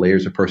some of the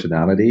layers of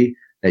personality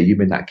that you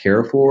may not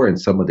care for and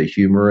some of the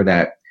humor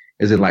that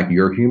isn't like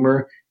your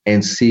humor,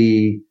 and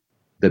see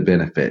the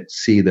benefit,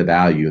 see the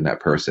value in that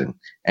person,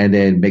 and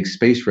then make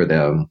space for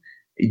them.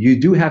 You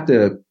do have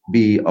to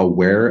be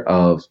aware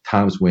of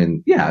times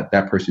when, yeah,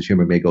 that person's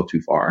humor may go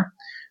too far,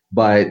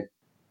 but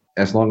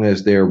as long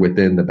as they're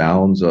within the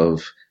bounds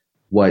of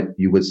what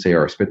you would say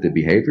are expected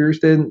behaviors,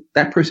 then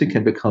that person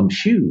can become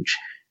huge.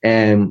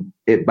 And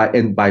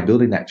by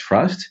building that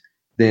trust,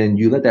 then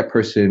you let that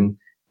person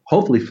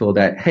hopefully feel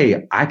that,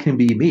 hey, I can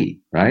be me,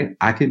 right?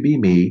 I can be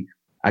me.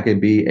 I can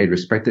be a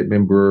respected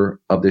member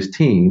of this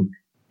team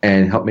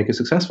and help make it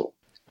successful.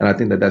 And I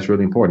think that that's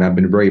really important. I've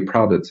been very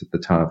proud at the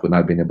time for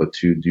not being able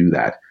to do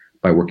that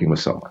by working with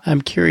someone.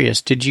 I'm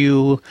curious, did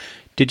you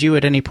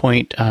at any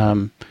point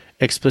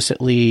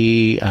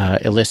explicitly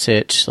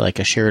elicit like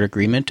a shared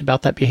agreement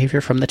about that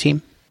behavior from the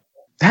team?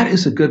 That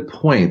is a good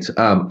point.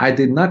 I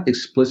did not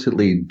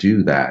explicitly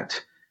do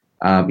that.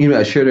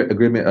 A shared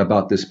agreement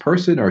about this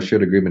person or a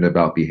shared agreement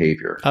about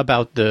behavior?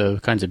 About the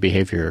kinds of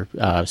behavior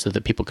so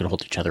that people could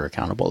hold each other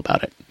accountable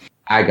about it.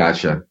 I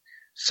gotcha.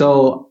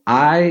 So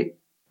I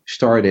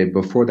started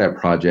before that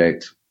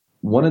project.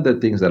 One of the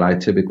things that I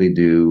typically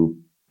do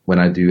when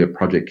I do a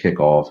project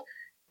kickoff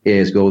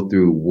is go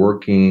through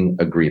working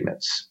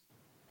agreements.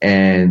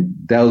 And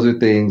those are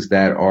things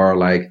that are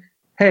like,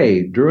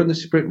 hey, during the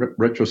sprint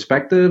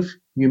retrospective,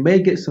 you may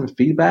get some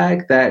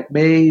feedback that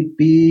may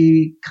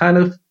be kind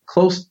of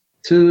close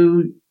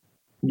to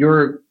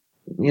your,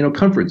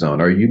 comfort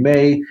zone, or you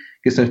may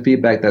get some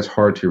feedback that's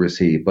hard to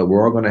receive, but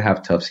we're all going to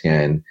have tough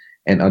skin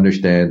and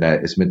understand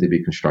that it's meant to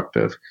be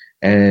constructive.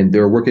 And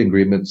there are working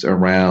agreements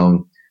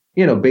around,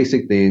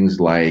 basic things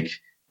like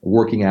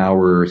working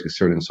hours, et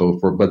cetera, and so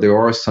forth. But there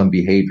are some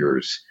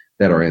behaviors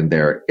that are in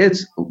there.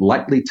 It's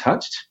lightly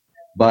touched,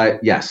 but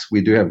yes,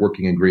 we do have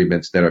working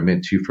agreements that are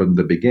meant to, from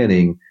the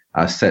beginning,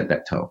 set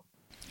that tone.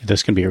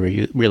 This can be a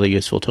really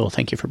useful tool.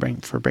 Thank you for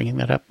bringing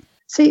that up.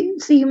 So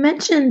you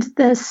mentioned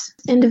this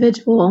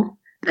individual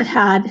that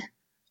had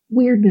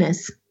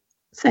weirdness,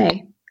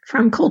 say,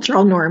 from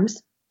cultural norms.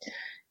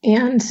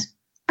 And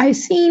I've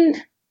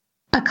seen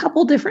a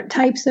couple different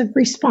types of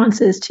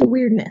responses to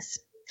weirdness.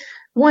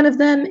 One of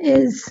them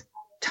is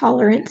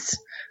tolerance.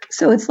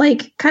 So it's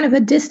like kind of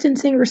a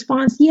distancing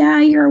response. Yeah,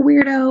 you're a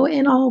weirdo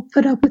and I'll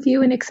put up with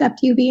you and accept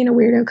you being a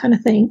weirdo kind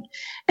of thing.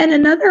 And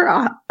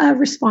another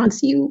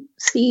response you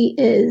see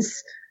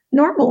is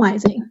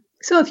normalizing.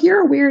 So if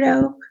you're a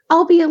weirdo,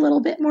 I'll be a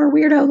little bit more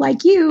weirdo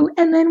like you,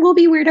 and then we'll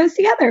be weirdos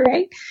together,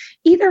 right?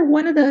 Either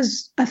one of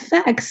those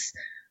effects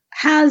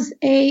has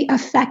a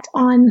effect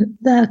on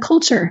the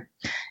culture.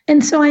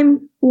 And so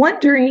I'm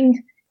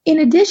wondering, in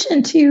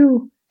addition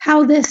to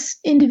how this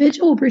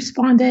individual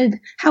responded,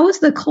 how was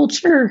the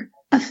culture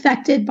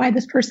affected by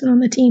this person on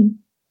the team?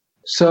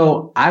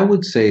 So I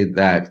would say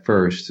that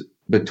first,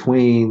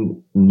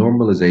 between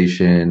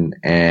normalization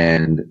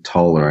and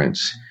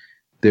tolerance,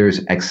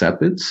 there's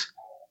acceptance.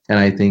 And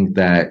I think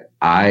that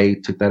I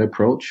took that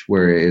approach,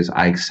 whereas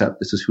I accept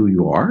this is who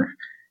you are.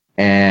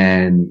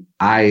 And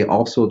I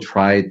also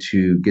try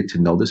to get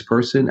to know this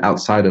person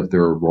outside of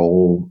their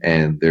role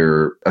and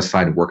their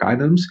assigned work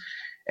items,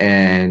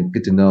 and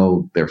get to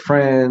know their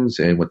friends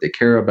and what they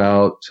care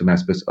about, some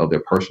aspects of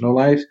their personal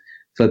life,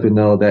 to let them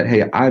know that,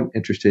 hey, I'm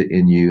interested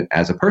in you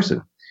as a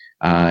person.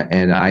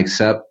 And I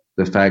accept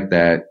the fact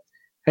that,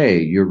 hey,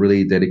 you're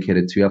really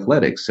dedicated to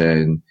athletics,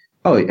 and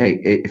oh, hey,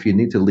 if you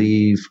need to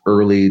leave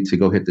early to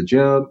go hit the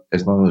gym,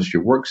 as long as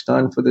your work's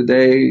done for the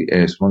day,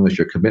 as long as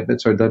your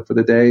commitments are done for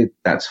the day,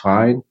 that's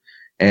fine.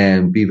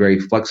 And be very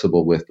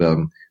flexible with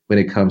them when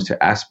it comes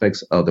to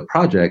aspects of the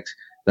project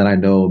that I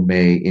know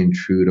may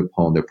intrude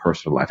upon their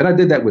personal life. And I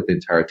did that with the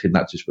entire team,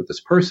 not just with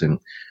this person.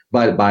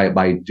 But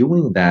by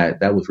doing that,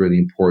 that was really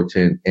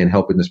important in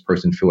helping this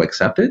person feel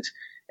accepted,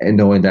 and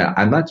knowing that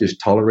I'm not just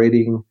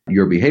tolerating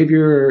your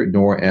behavior,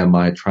 nor am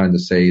I trying to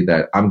say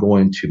that I'm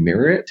going to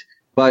mirror it,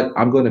 but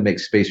I'm going to make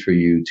space for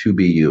you to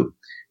be you,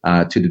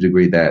 to the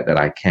degree that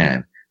I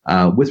can.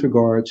 With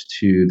regards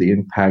to the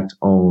impact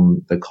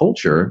on the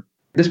culture,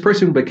 this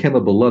person became a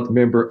beloved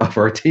member of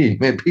our team,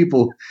 and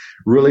people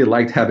really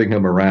liked having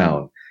him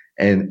around.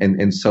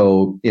 And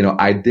so,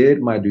 I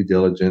did my due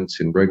diligence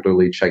and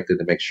regularly checked it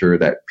to make sure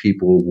that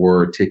people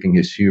were taking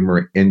his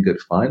humor in good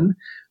fun.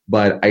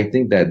 But I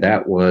think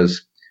that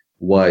was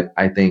what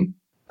I think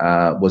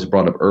was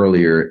brought up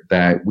earlier,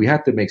 that we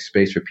have to make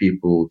space for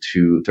people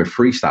to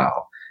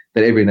freestyle,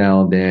 that every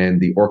now and then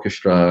the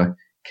orchestra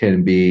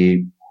can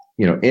be,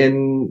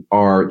 in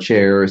our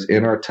chairs,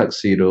 in our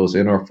tuxedos,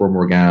 in our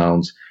formal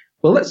gowns,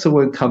 but let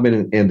someone come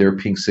in their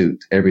pink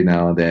suit every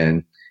now and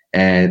then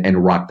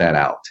and rock that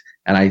out.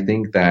 And I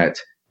think that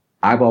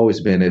I've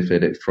always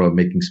benefited from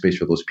making space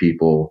for those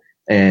people,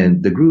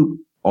 and the group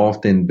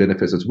often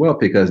benefits as well,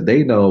 because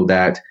they know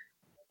that,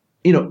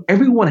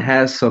 everyone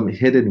has some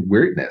hidden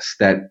weirdness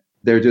that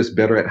they're just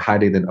better at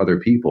hiding than other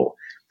people.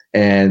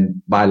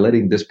 And by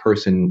letting this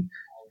person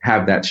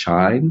have that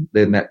shine,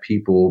 then that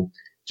people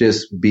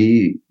just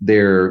be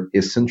their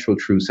essential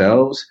true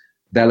selves,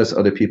 that lets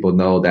other people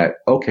know that,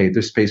 okay,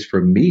 there's space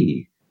for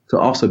me to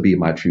also be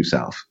my true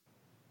self.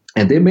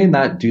 And they may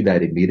not do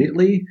that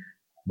immediately,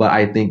 but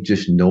I think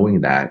just knowing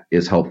that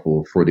is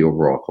helpful for the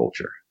overall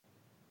culture.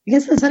 I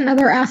guess that's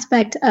another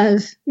aspect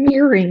of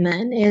mirroring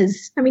then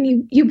is,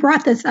 you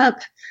brought this up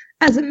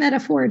as a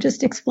metaphor,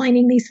 just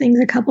explaining these things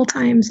a couple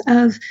times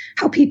of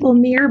how people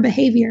mirror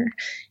behavior.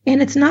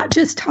 And it's not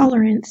just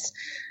tolerance.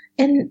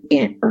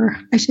 Or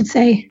I should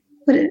say,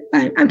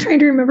 I'm trying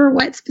to remember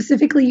what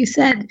specifically you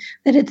said,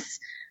 that it's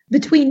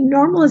between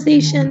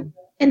normalization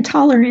and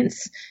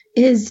tolerance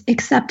is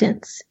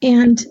acceptance,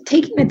 and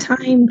taking the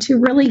time to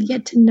really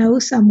get to know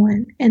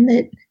someone, and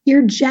that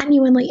you're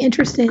genuinely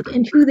interested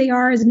in who they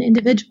are as an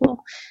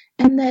individual,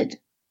 and that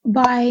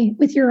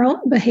with your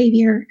own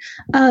behavior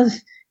of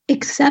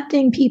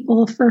accepting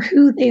people for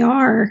who they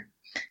are,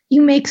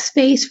 you make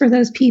space for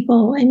those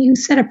people, and you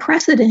set a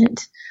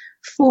precedent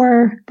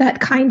for that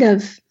kind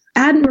of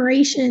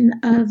admiration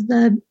of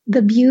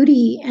the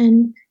beauty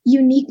and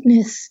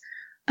uniqueness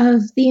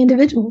of the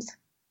individuals.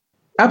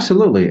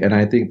 Absolutely. And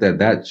I think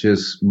that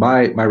just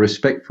my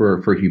respect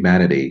for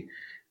humanity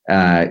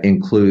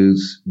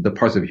includes the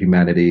parts of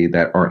humanity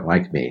that aren't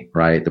like me,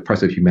 right? The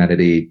parts of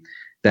humanity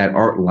that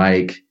aren't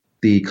like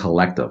the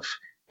collective.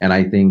 And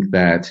I think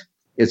that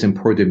it's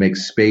important to make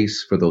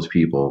space for those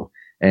people,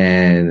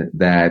 and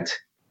that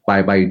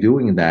by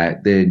doing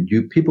that, then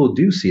people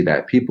do see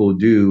that. People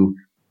do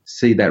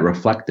see that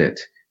reflected.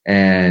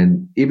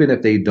 And even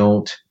if they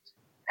don't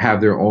have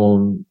their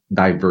own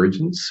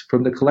divergence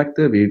from the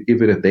collective,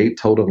 even if they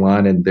toe the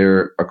line and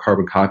they're a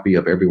carbon copy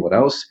of everyone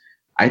else,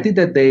 I think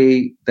that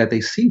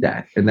they see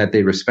that and that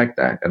they respect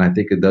that. And I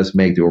think it does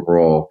make the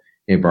overall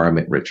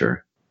environment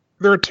richer.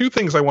 There are two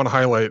things I want to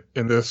highlight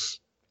in this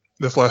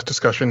last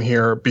discussion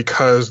here,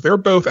 because they're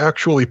both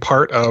actually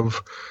part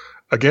of,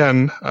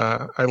 again,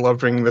 I love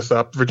bringing this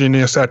up,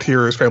 Virginia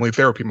Satir's family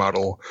therapy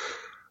model.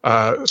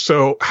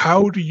 So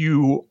how do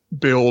you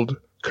build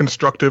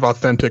constructive,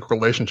 authentic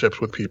relationships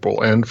with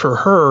people? And for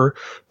her,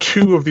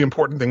 two of the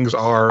important things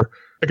are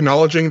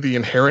acknowledging the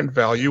inherent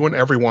value in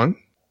everyone,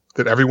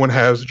 that everyone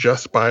has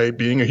just by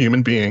being a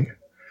human being.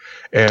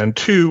 And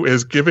two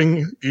is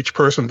giving each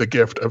person the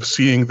gift of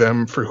seeing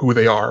them for who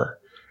they are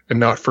and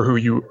not for who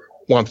you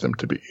want them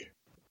to be.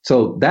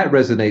 So that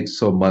resonates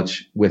so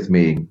much with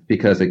me,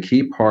 because a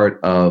key part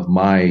of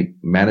my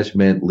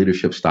management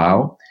leadership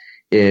style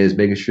is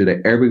making sure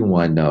that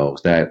everyone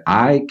knows that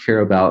I care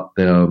about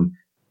them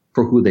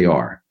for who they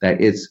are, that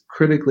it's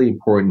critically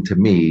important to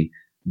me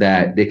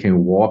that they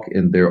can walk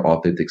in their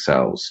authentic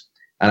selves.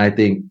 And I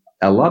think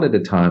a lot of the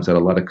times at a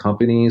lot of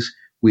companies,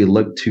 we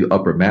look to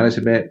upper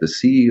management, the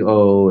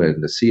CEO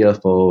and the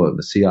CFO and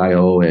the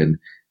CIO, and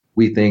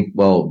we think,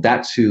 well,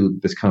 that's who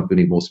this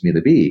company wants me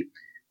to be.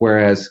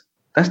 Whereas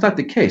that's not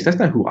the case. That's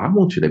not who I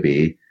want you to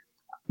be.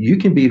 You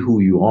can be who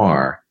you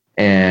are,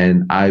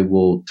 and I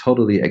will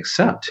totally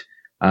accept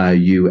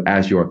you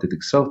as your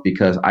authentic self,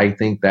 because I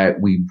think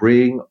that we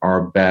bring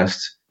our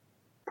best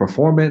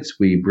performance,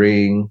 we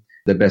bring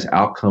the best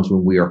outcomes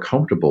when we are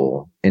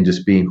comfortable in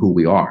just being who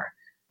we are.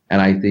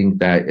 And I think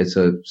that it's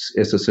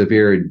a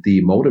severe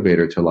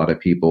demotivator to a lot of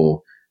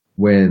people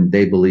when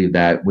they believe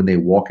that when they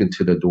walk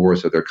into the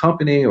doors of their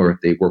company, or if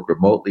they work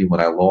remotely, when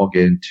I log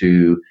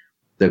into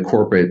the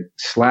corporate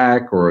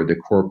Slack or the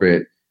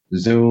corporate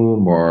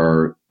Zoom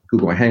or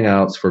Google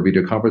Hangouts for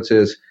video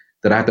conferences,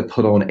 that I have to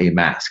put on a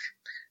mask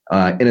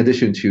in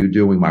addition to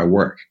doing my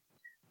work.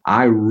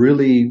 I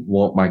really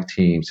want my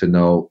team to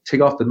know,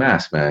 take off the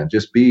mask, man.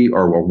 Just be,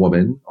 or a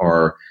woman,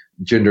 or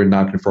gender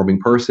non-conforming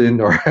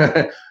person, or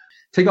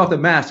take off the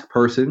mask,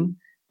 person.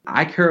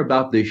 I care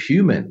about the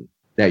human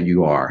that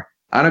you are.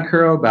 I don't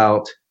care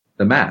about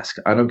the mask.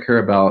 I don't care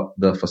about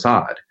the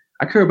facade.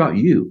 I care about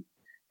you.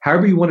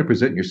 However you want to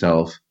present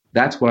yourself,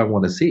 that's what I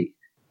want to see.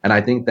 And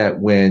I think that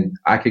when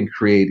I can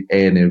create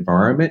an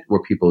environment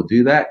where people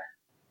do that,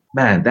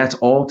 man, that's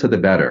all to the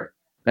better.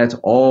 That's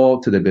all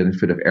to the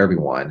benefit of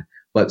everyone.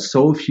 But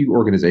so few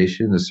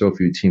organizations and so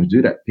few teams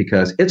do that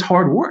because it's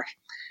hard work.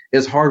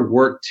 It's hard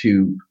work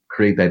to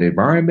create that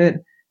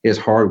environment. It's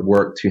hard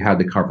work to have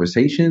the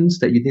conversations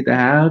that you need to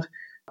have.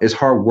 It's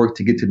hard work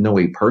to get to know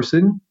a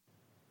person.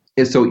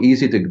 It's so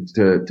easy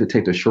to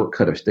take the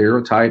shortcut of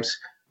stereotypes,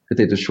 to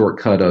take the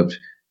shortcut of,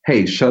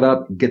 hey, shut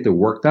up, get the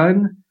work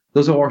done.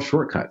 Those are all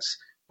shortcuts,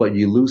 but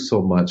you lose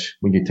so much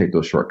when you take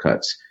those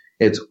shortcuts.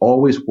 It's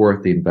always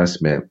worth the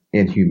investment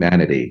in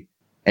humanity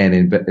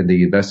and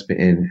the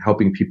investment in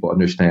helping people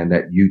understand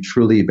that you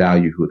truly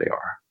value who they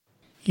are.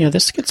 Yeah,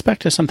 this gets back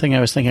to something I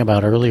was thinking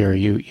about earlier.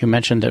 You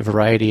mentioned that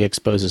variety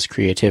exposes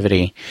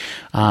creativity.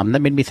 That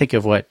made me think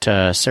of what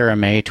Sarah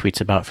May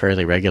tweets about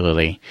fairly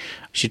regularly.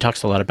 She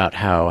talks a lot about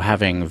how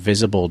having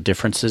visible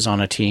differences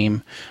on a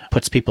team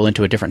puts people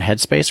into a different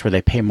headspace where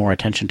they pay more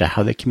attention to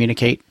how they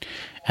communicate,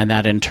 and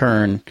that in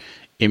turn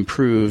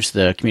improves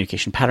the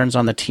communication patterns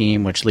on the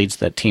team, which leads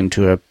that team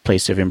to a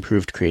place of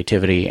improved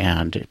creativity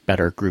and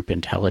better group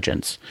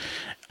intelligence.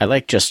 I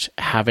like just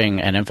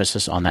having an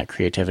emphasis on that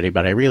creativity,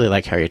 but I really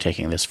like how you're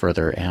taking this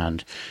further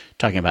and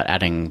talking about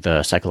adding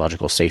the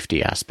psychological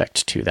safety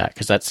aspect to that,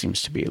 because that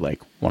seems to be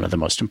like one of the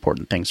most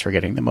important things for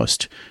getting the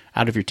most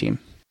out of your team.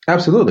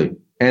 Absolutely.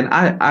 And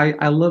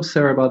I love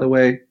Sarah, by the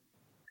way.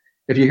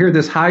 If you hear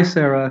this, hi,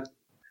 Sarah.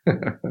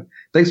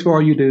 Thanks for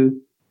all you do.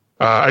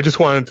 I just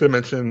wanted to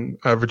mention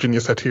Virginia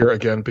Satir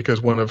again,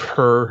 because one of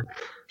her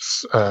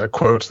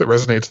quotes that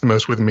resonates the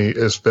most with me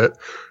is that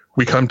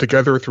we come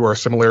together through our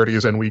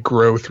similarities and we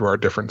grow through our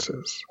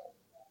differences.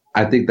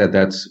 I think that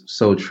that's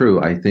so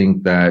true. I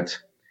think that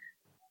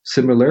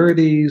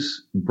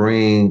similarities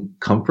bring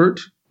comfort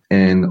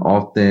and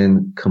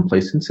often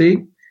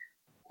complacency.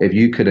 If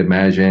you could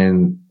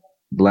imagine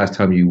the last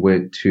time you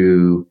went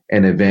to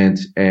an event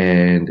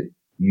and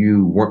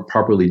you weren't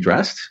properly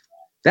dressed,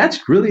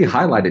 that's really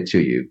highlighted to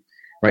you,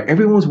 right?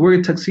 Everyone's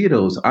wearing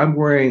tuxedos. I'm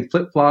wearing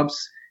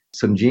flip-flops,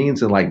 some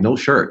jeans, and like no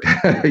shirt.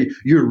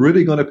 You're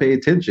really going to pay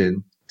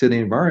attention to the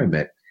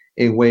environment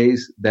in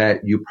ways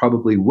that you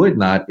probably would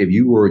not if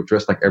you were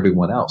dressed like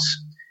everyone else.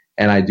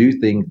 And I do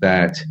think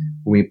that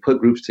when we put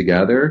groups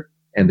together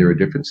and there are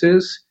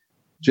differences,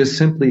 just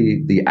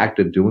simply the act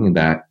of doing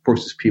that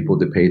forces people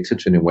to pay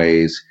attention in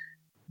ways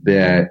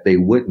that they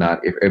would not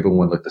if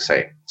everyone looked the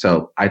same.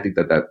 So I think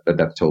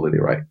that's totally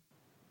right.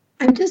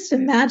 I'm just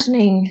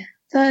imagining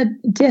the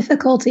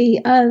difficulty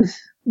of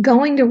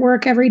going to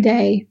work every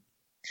day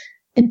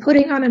and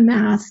putting on a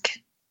mask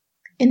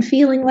and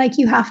feeling like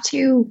you have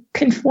to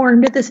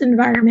conform to this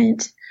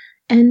environment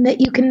and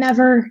that you can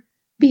never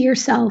be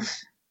yourself,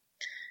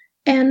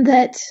 and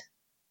that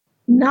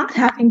not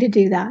having to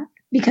do that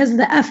because of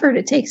the effort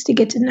it takes to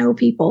get to know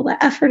people,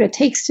 the effort it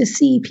takes to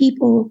see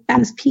people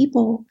as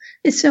people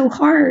is so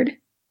hard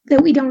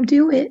that we don't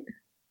do it.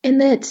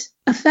 And that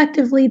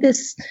effectively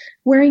this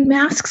wearing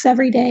masks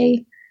every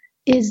day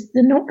is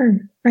the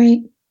norm, right?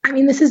 I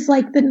mean, this is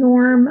like the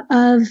norm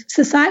of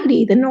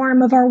society. The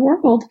norm of our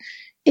world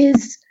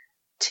is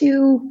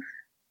to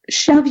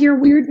shove your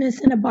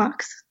weirdness in a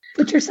box,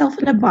 put yourself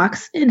in a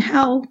box, and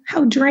how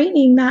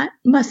draining that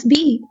must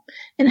be,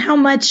 and how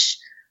much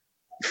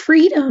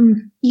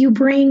freedom you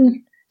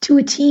bring to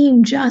a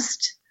team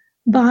just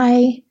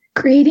by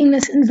creating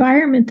this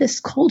environment, this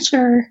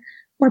culture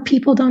where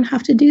people don't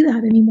have to do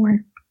that anymore.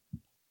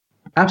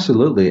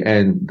 Absolutely.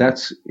 And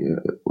that's,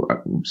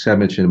 Sam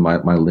mentioned my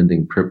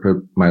lending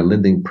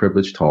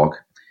privilege talk.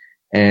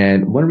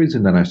 And one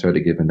reason that I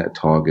started giving that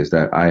talk is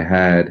that I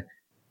had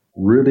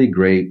really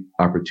great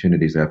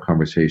opportunities to have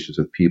conversations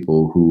with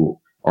people who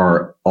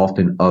are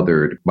often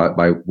othered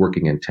by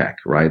working in tech,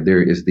 right?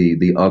 There is the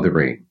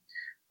othering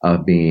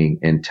of being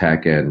in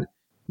tech, and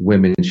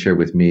women share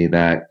with me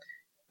that,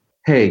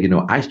 hey,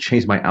 I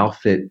changed my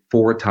outfit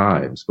 4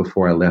 times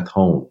before I left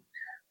home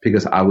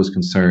because I was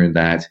concerned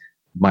that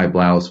my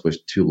blouse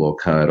was too low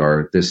cut,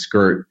 or this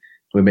skirt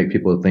would make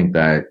people think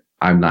that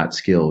I'm not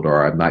skilled,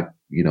 or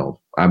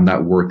I'm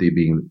not worthy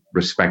being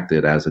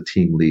respected as a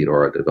team lead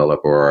or a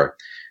developer.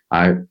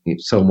 Or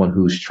someone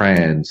who's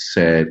trans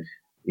said,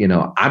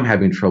 I'm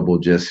having trouble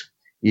just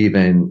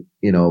even,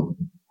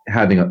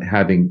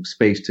 having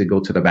space to go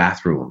to the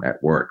bathroom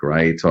at work,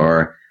 right?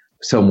 Or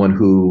someone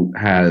who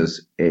has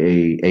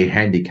a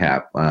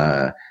handicap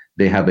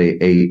they have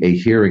a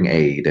hearing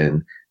aid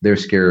and they're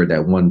scared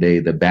that one day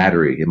the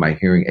battery in my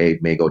hearing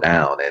aid may go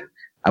down and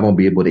I won't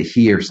be able to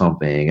hear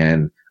something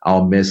and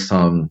I'll miss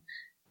some,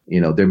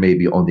 there may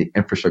be on the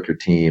infrastructure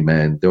team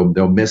and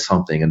they'll miss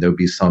something and there'll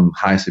be some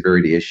high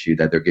severity issue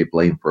that they'll get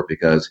blamed for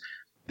because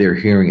their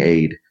hearing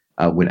aid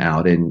went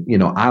out. And,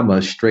 I'm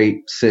a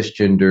straight,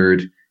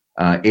 cisgendered,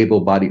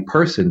 able-bodied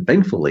person,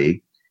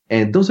 thankfully.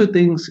 And those are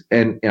things,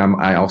 and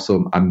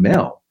I'm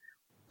male.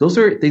 Those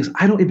are things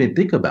I don't even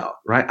think about,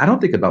 right? I don't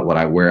think about what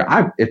I wear.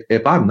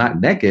 If I'm not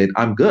naked,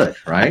 I'm good,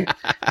 right?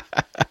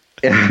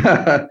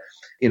 I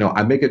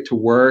make it to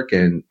work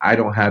and I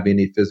don't have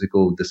any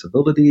physical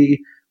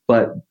disability,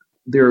 but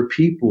there are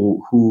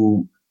people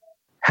who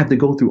have to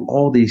go through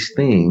all these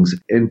things,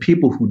 and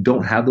people who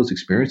don't have those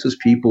experiences,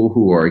 people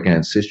who are,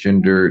 again,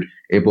 cisgendered,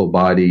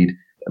 able-bodied,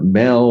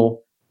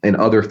 male, and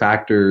other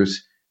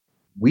factors,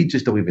 we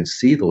just don't even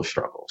see those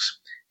struggles.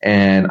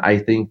 And I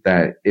think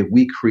that if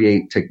we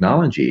create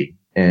technology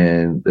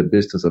and the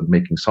business of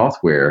making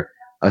software,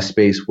 a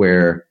space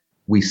where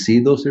we see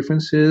those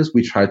differences,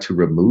 we try to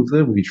remove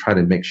them, we try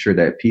to make sure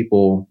that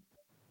people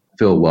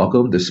feel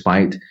welcome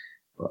despite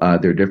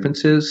their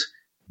differences,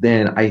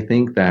 then I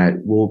think that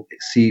we'll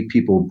see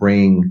people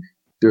bring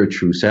their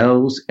true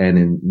selves and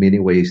in many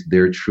ways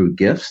their true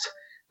gifts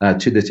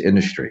to this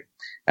industry.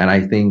 And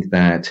I think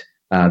that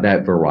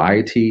that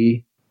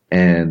variety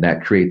and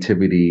that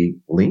creativity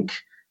link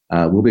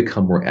will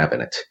become more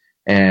evident.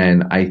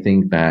 And I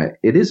think that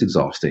it is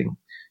exhausting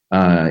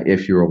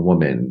if you're a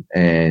woman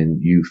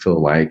and you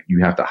feel like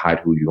you have to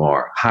hide who you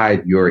are,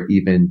 hide your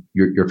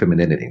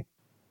femininity.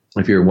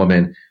 If you're a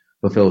woman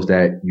who feels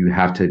that you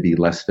have to be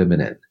less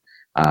feminine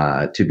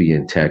to be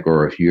in tech,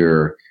 or if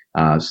you're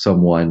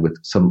someone with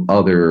some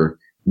other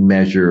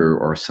measure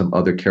or some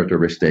other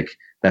characteristic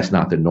that's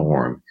not the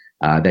norm,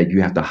 that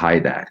you have to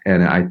hide that.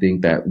 And I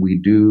think that we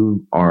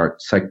do our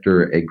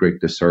sector a great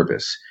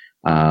disservice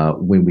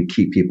when we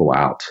keep people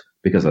out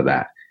because of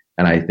that.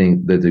 And I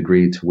think the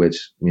degree to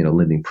which,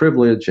 lending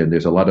privilege, and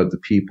there's a lot of the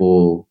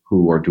people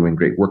who are doing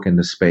great work in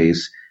this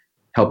space,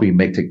 helping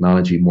make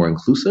technology more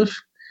inclusive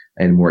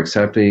and more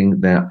accepting,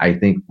 then I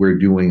think we're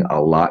doing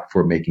a lot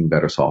for making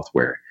better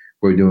software.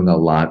 We're doing a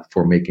lot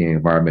for making an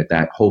environment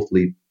that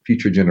hopefully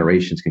future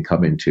generations can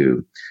come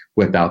into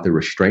without the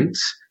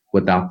restraints,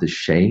 without the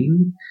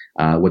shame,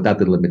 without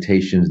the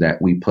limitations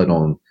that we put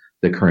on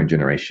the current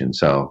generation.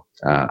 So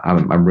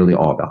I'm really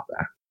all about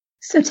that.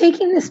 So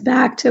taking this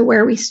back to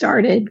where we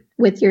started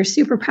with your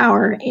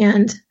superpower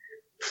and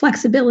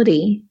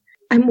flexibility,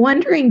 I'm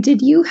wondering,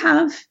 did you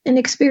have an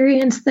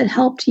experience that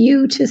helped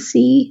you to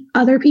see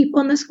other people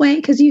in this way?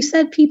 Because you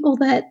said people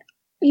that,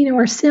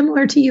 are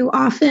similar to you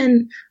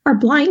often are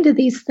blind to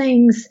these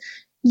things,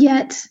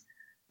 yet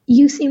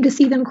you seem to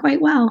see them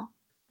quite well.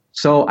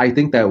 So I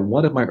think that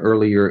one of my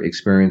earlier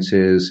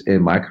experiences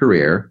in my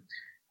career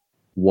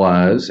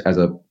was as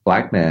a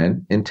Black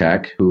man in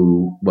tech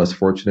who was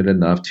fortunate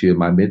enough to, in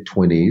my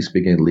mid-20s,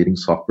 begin leading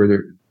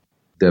software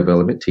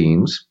development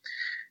teams.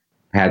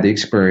 Had the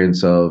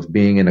experience of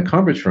being in a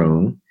conference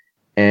room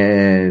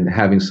and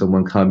having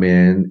someone come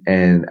in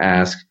and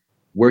ask,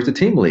 "Where's the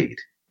team lead?"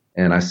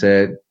 And I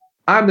said,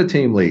 "I'm the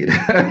team lead."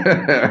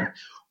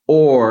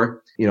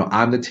 Or,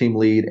 I'm the team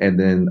lead. And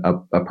then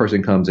a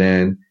person comes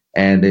in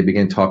and they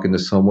begin talking to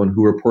someone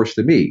who reports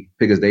to me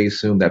because they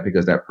assume that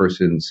because that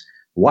person's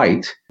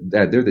white,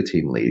 that they're the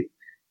team lead.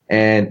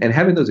 And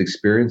having those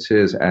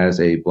experiences as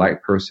a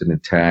Black person in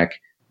tech,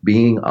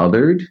 being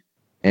othered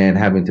and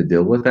having to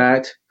deal with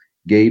that,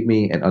 gave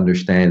me an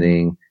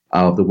understanding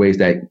of the ways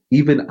that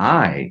even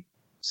I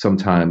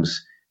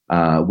sometimes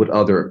would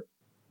other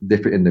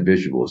different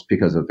individuals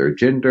because of their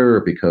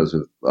gender, because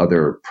of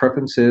other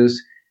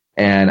preferences.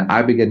 And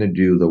I began to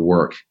do the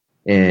work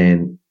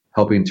in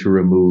helping to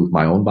remove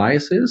my own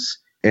biases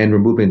and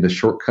removing the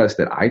shortcuts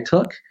that I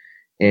took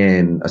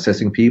in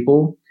assessing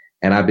people.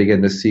 And I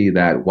began to see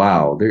that,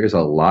 wow, there is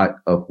a lot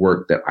of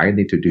work that I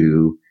need to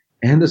do.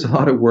 And there's a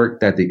lot of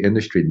work that the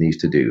industry needs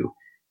to do.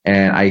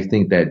 And I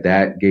think that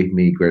that gave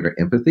me greater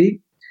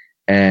empathy.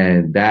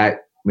 And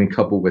that, when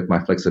coupled with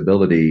my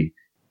flexibility,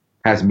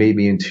 has made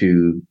me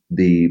into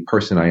the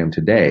person I am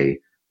today,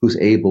 who's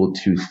able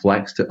to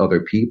flex to other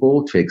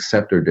people, to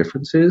accept their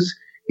differences,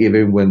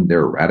 even when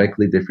they're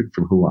radically different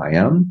from who I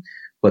am,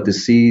 but to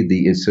see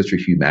the ancestral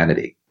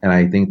humanity. And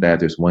I think that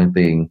there's one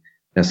thing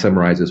that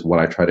summarizes what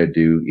I try to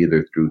do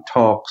either through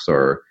talks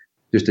or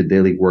just the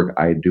daily work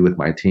I do with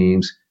my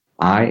teams.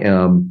 I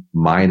am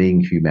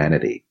mining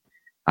humanity.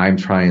 I'm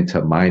trying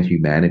to mine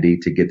humanity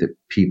to get to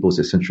people's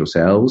essential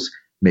selves,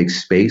 make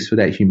space for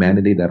that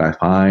humanity that I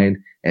find,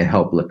 and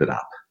help lift it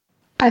up.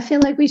 I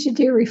feel like we should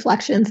do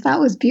reflections. That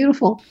was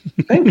beautiful.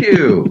 Thank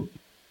you.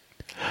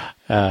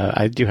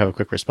 I do have a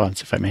quick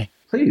response, if I may.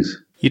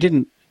 Please. You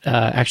didn't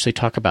actually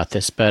talk about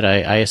this, but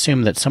I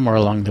assume that somewhere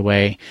along the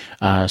way,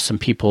 some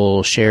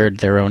people shared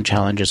their own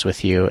challenges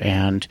with you.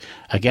 And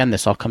again,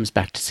 this all comes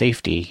back to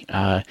safety.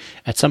 At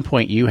some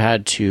point, you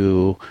had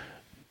to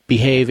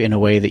behave in a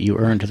way that you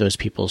earned those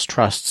people's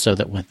trust, so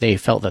that when they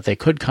felt that they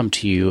could come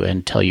to you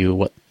and tell you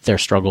what their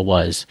struggle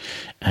was,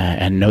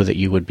 and know that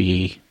you would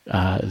be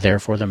there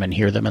for them and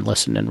hear them and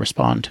listen and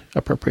respond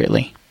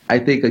appropriately. I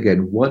think,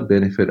 again, one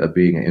benefit of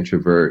being an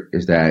introvert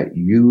is that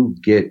you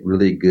get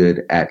really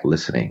good at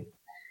listening.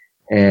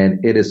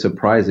 And it is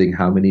surprising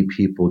how many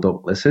people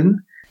don't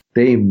listen.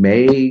 They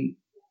may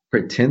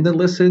pretend to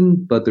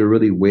listen, but they're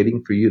really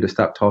waiting for you to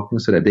stop talking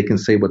so that they can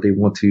say what they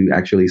want to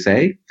actually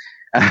say.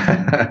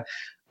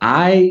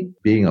 I,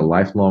 being a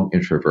lifelong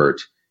introvert,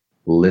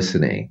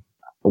 listening.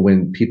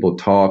 When people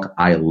talk,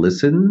 I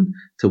listen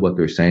to what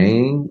they're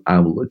saying.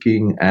 I'm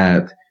looking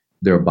at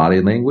their body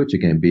language.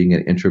 Again, being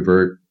an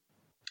introvert,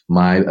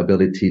 my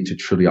ability to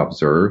truly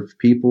observe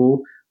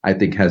people, I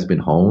think, has been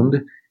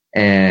honed.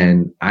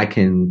 And I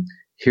can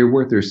hear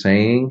what they're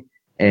saying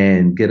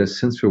and get a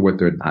sense for what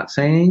they're not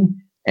saying.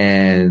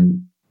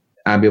 And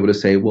I'm able to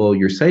say, well,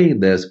 you're saying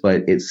this,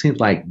 but it seems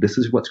like this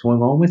is what's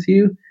going on with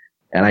you.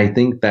 And I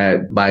think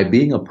that by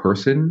being a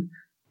person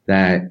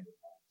that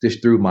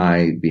just through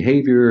my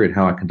behavior and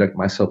how I conduct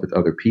myself with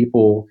other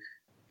people,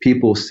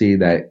 people see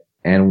that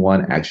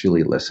AND1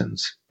 actually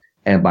listens.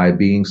 And by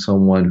being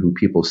someone who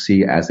people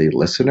see as a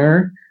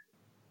listener,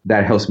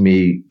 that helps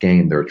me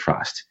gain their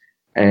trust.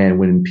 And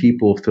when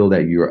people feel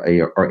that you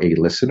are a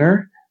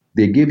listener,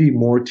 they give you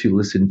more to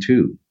listen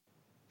to.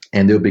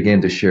 And they'll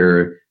begin to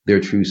share their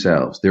true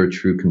selves, their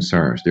true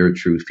concerns, their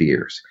true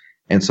fears.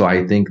 And so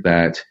I think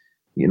that,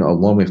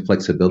 along with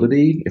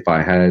flexibility, if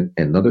I had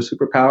another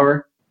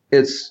superpower,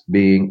 it's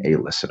being a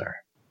listener.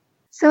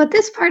 So at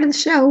this part of the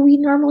show, we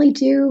normally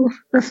do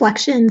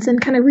reflections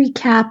and kind of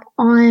recap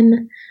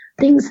on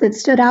things that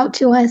stood out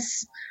to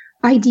us,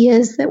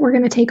 ideas that we're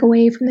going to take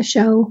away from the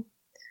show,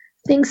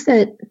 things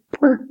that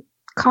were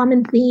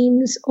common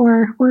themes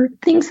or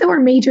things that were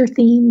major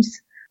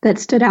themes that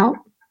stood out.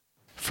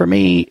 For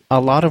me,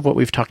 a lot of what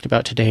we've talked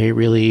about today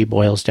really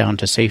boils down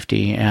to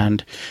safety,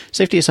 and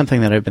safety is something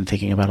that I've been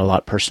thinking about a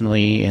lot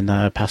personally in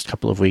the past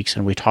couple of weeks,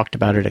 and we talked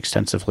about it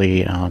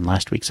extensively on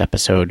last week's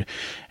episode.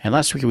 And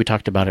last week we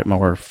talked about it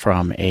more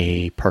from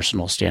a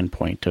personal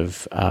standpoint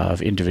of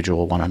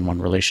individual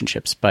one-on-one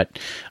relationships. But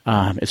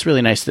it's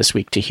really nice this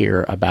week to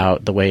hear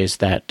about the ways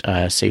that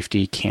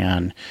safety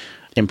can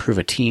improve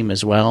a team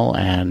as well,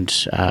 and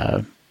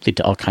lead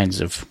to all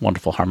kinds of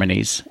wonderful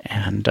harmonies.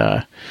 And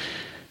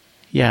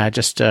I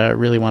just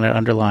really want to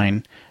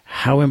underline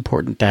how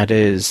important that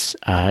is,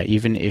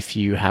 even if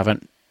you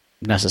haven't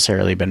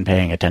necessarily been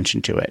paying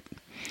attention to it.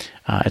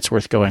 It's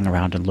worth going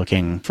around and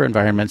looking for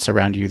environments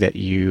around you that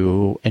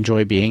you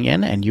enjoy being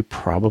in, and you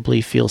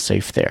probably feel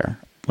safe there.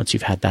 Once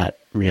you've had that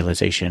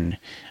realization,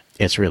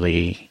 it's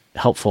really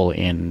helpful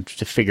in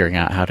figuring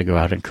out how to go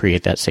out and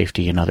create that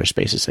safety in other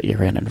spaces that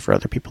you're in and for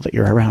other people that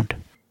you're around.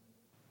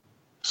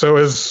 So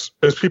as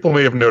people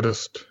may have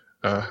noticed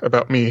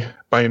about me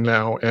by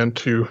now, and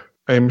to,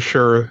 I'm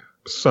sure,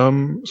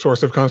 some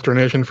source of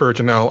consternation for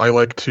Janelle, I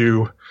like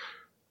to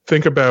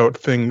think about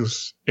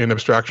things in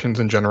abstractions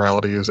and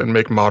generalities and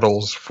make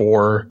models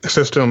for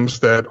systems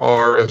that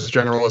are as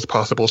general as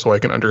possible so I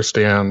can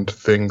understand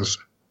things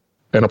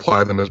and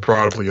apply them as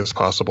broadly as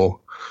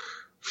possible.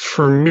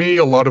 For me,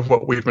 a lot of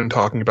what we've been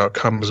talking about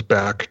comes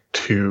back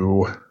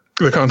to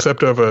the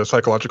concept of a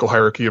psychological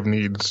hierarchy of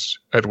needs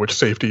at which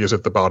safety is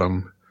at the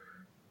bottom,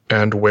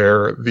 and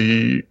where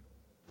the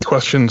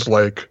questions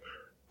like,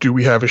 do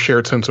we have a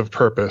shared sense of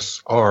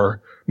purpose,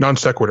 are non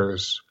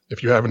sequiturs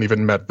if you haven't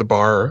even met the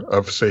bar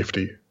of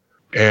safety.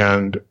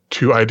 And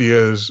to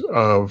ideas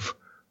of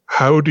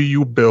how do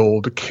you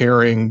build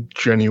caring,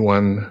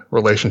 genuine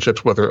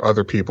relationships with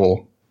other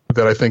people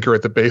that I think are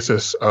at the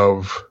basis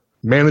of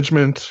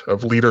management,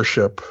 of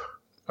leadership,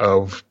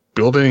 of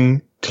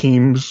building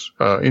teams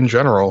in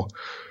general.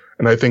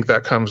 And I think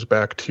that comes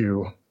back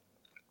to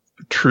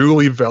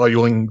truly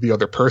valuing the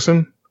other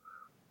person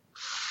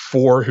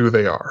for who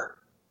they are.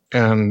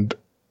 And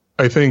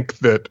I think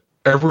that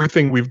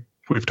everything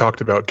we've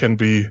talked about can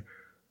be,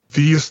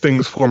 these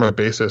things form a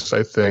basis,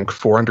 I think,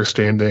 for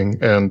understanding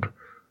and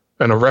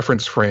a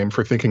reference frame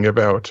for thinking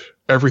about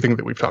everything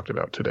that we've talked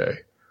about today.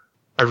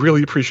 I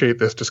really appreciate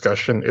this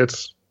discussion.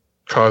 It's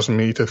caused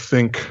me to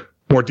think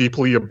more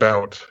deeply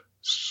about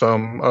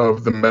some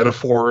of the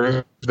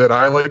metaphors that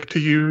I like to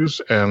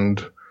use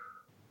and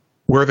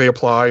where they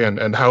apply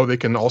and how they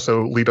can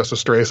also lead us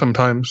astray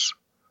sometimes.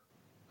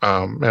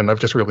 And I've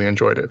just really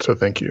enjoyed it. So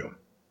thank you.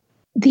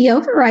 The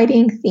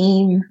overriding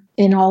theme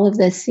in all of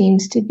this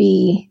seems to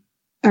be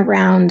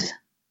around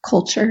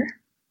culture.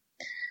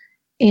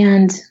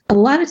 And a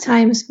lot of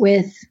times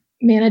with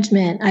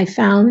management, I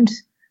found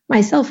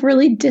myself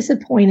really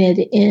disappointed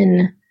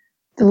in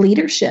the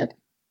leadership,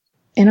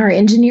 in our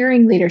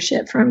engineering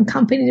leadership from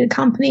company to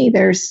company.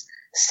 There's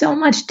so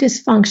much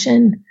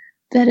dysfunction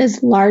that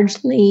is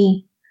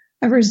largely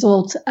a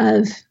result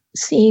of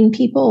seeing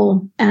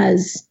people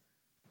as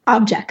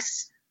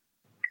objects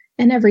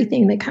and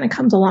everything that kind of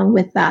comes along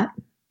with that.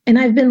 And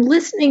I've been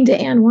listening to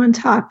AND1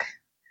 talk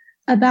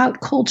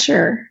about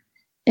culture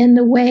and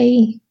the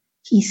way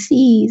he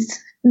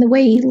sees and the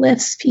way he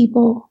lifts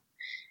people.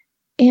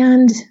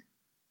 And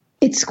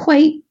it's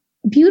quite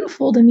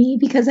beautiful to me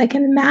because I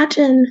can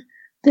imagine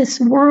this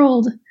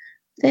world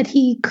that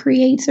he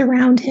creates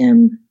around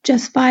him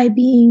just by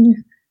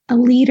being a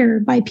leader,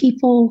 by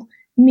people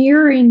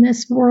mirroring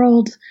this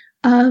world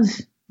of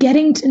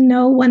getting to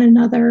know one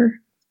another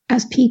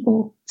as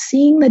people,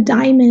 seeing the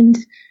diamond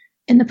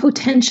and the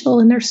potential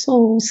in their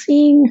souls,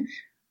 seeing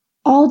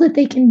all that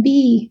they can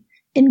be,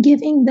 and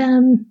giving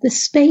them the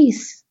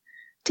space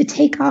to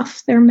take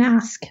off their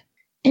mask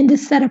and to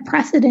set a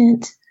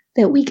precedent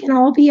that we can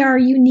all be our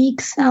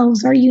unique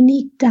selves, our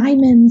unique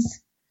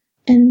diamonds,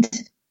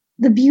 and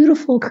the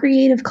beautiful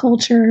creative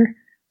culture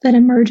that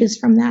emerges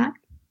from that.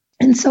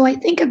 And so I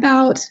think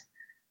about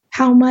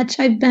how much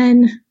I've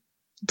been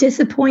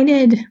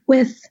disappointed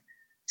with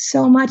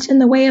so much in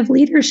the way of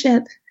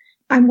leadership.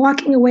 I'm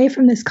walking away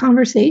from this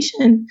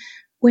conversation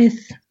with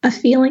a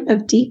feeling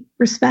of deep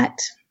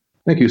respect.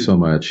 Thank you so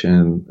much.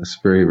 And it's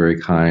very, very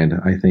kind.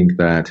 I think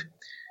that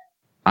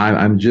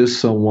I'm just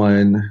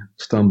someone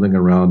stumbling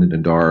around in the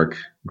dark,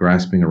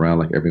 grasping around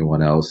like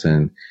everyone else.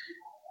 And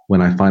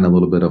when I find a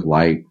little bit of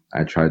light,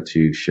 I try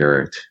to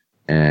share it.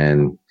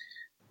 And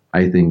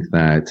I think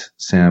that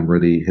Sam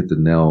really hit the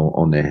nail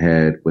on the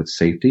head with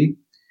safety.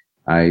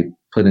 I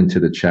put into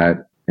the chat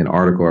an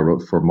article I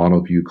wrote for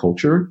Monoview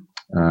Culture,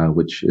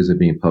 which isn't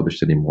being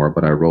published anymore,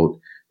 but I wrote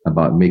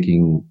about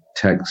making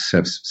tech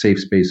safe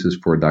spaces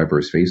for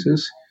diverse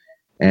faces.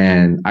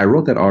 And I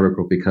wrote that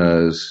article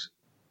because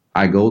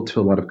I go to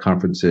a lot of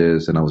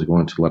conferences, and I was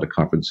going to a lot of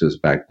conferences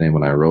back then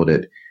when I wrote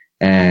it.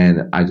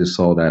 And I just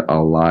saw that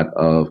a lot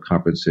of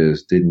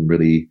conferences didn't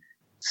really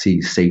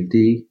see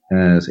safety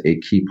as a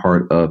key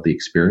part of the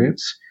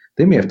experience.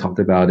 They may have talked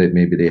about it.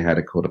 Maybe they had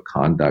a code of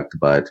conduct,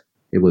 but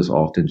it was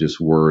often just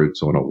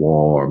words on a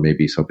wall or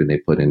maybe something they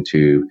put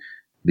into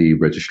the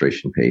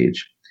registration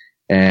page.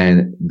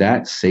 And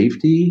that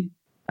safety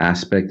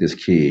aspect is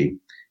key.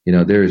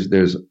 There's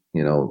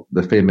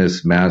the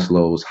famous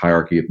Maslow's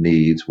hierarchy of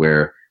needs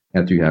where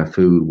after you have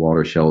food,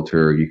 water,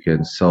 shelter, you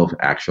can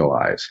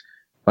self-actualize.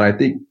 But I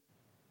think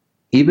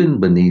even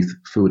beneath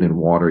food and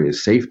water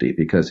is safety,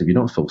 because if you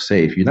don't feel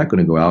safe, you're not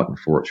going to go out and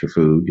forage for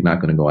food. You're not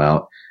going to go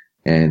out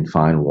and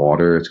find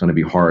water. It's going to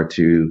be hard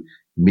to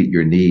meet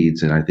your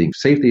needs. And I think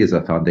safety is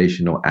a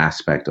foundational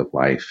aspect of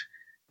life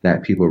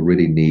that people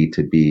really need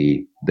to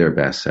be their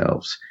best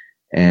selves.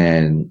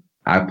 And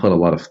I put a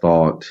lot of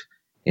thought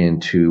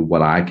into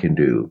what I can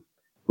do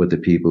with the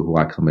people who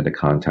I come into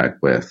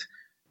contact with,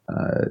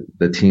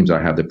 the teams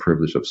I have the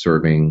privilege of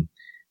serving,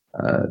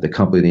 the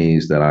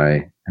companies that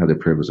I have the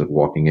privilege of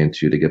walking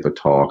into to give a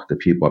talk, the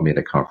people I meet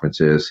at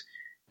conferences.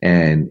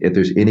 And if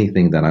there's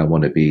anything that I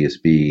want to be, is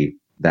be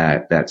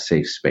that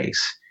safe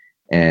space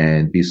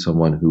and be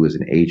someone who is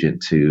an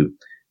agent to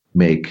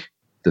make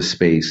the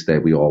space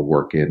that we all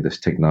work in, this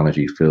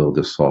technology field,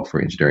 this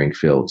software engineering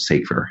field,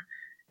 safer.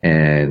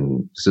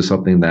 And this is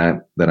something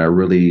that I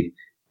really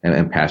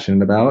am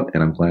passionate about.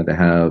 And I'm glad to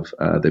have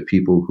the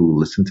people who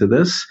listen to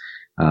this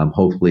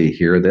hopefully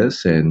hear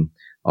this and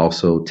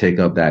also take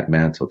up that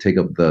mantle, take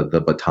up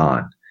the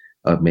baton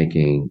of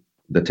making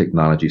the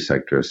technology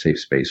sector a safe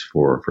space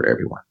for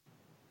everyone.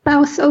 That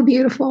was so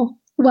beautiful.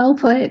 Well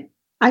put.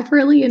 I've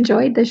really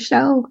enjoyed this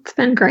show. It's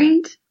been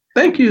great.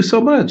 Thank you so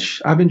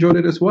much. I've enjoyed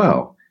it as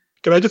well.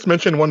 Can I just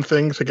mention one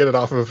thing to get it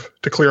off of,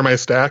 to clear my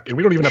stack? And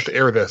we don't even have to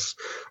air this,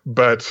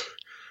 but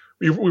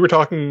we were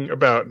talking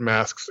about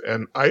masks,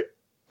 and I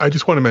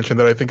just want to mention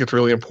that I think it's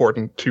really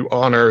important to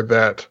honor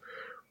that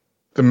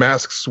the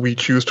masks we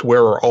choose to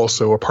wear are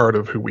also a part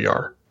of who we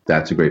are.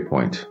 That's a great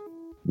point.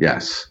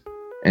 Yes.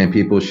 And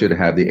people should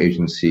have the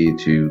agency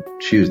to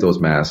choose those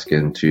masks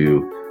and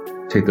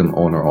to take them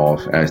on or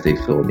off as they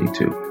feel need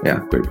to.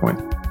 Yeah, great point.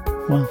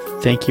 Well,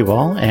 thank you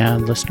all.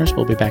 And listeners,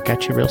 we'll be back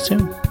at you real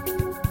soon.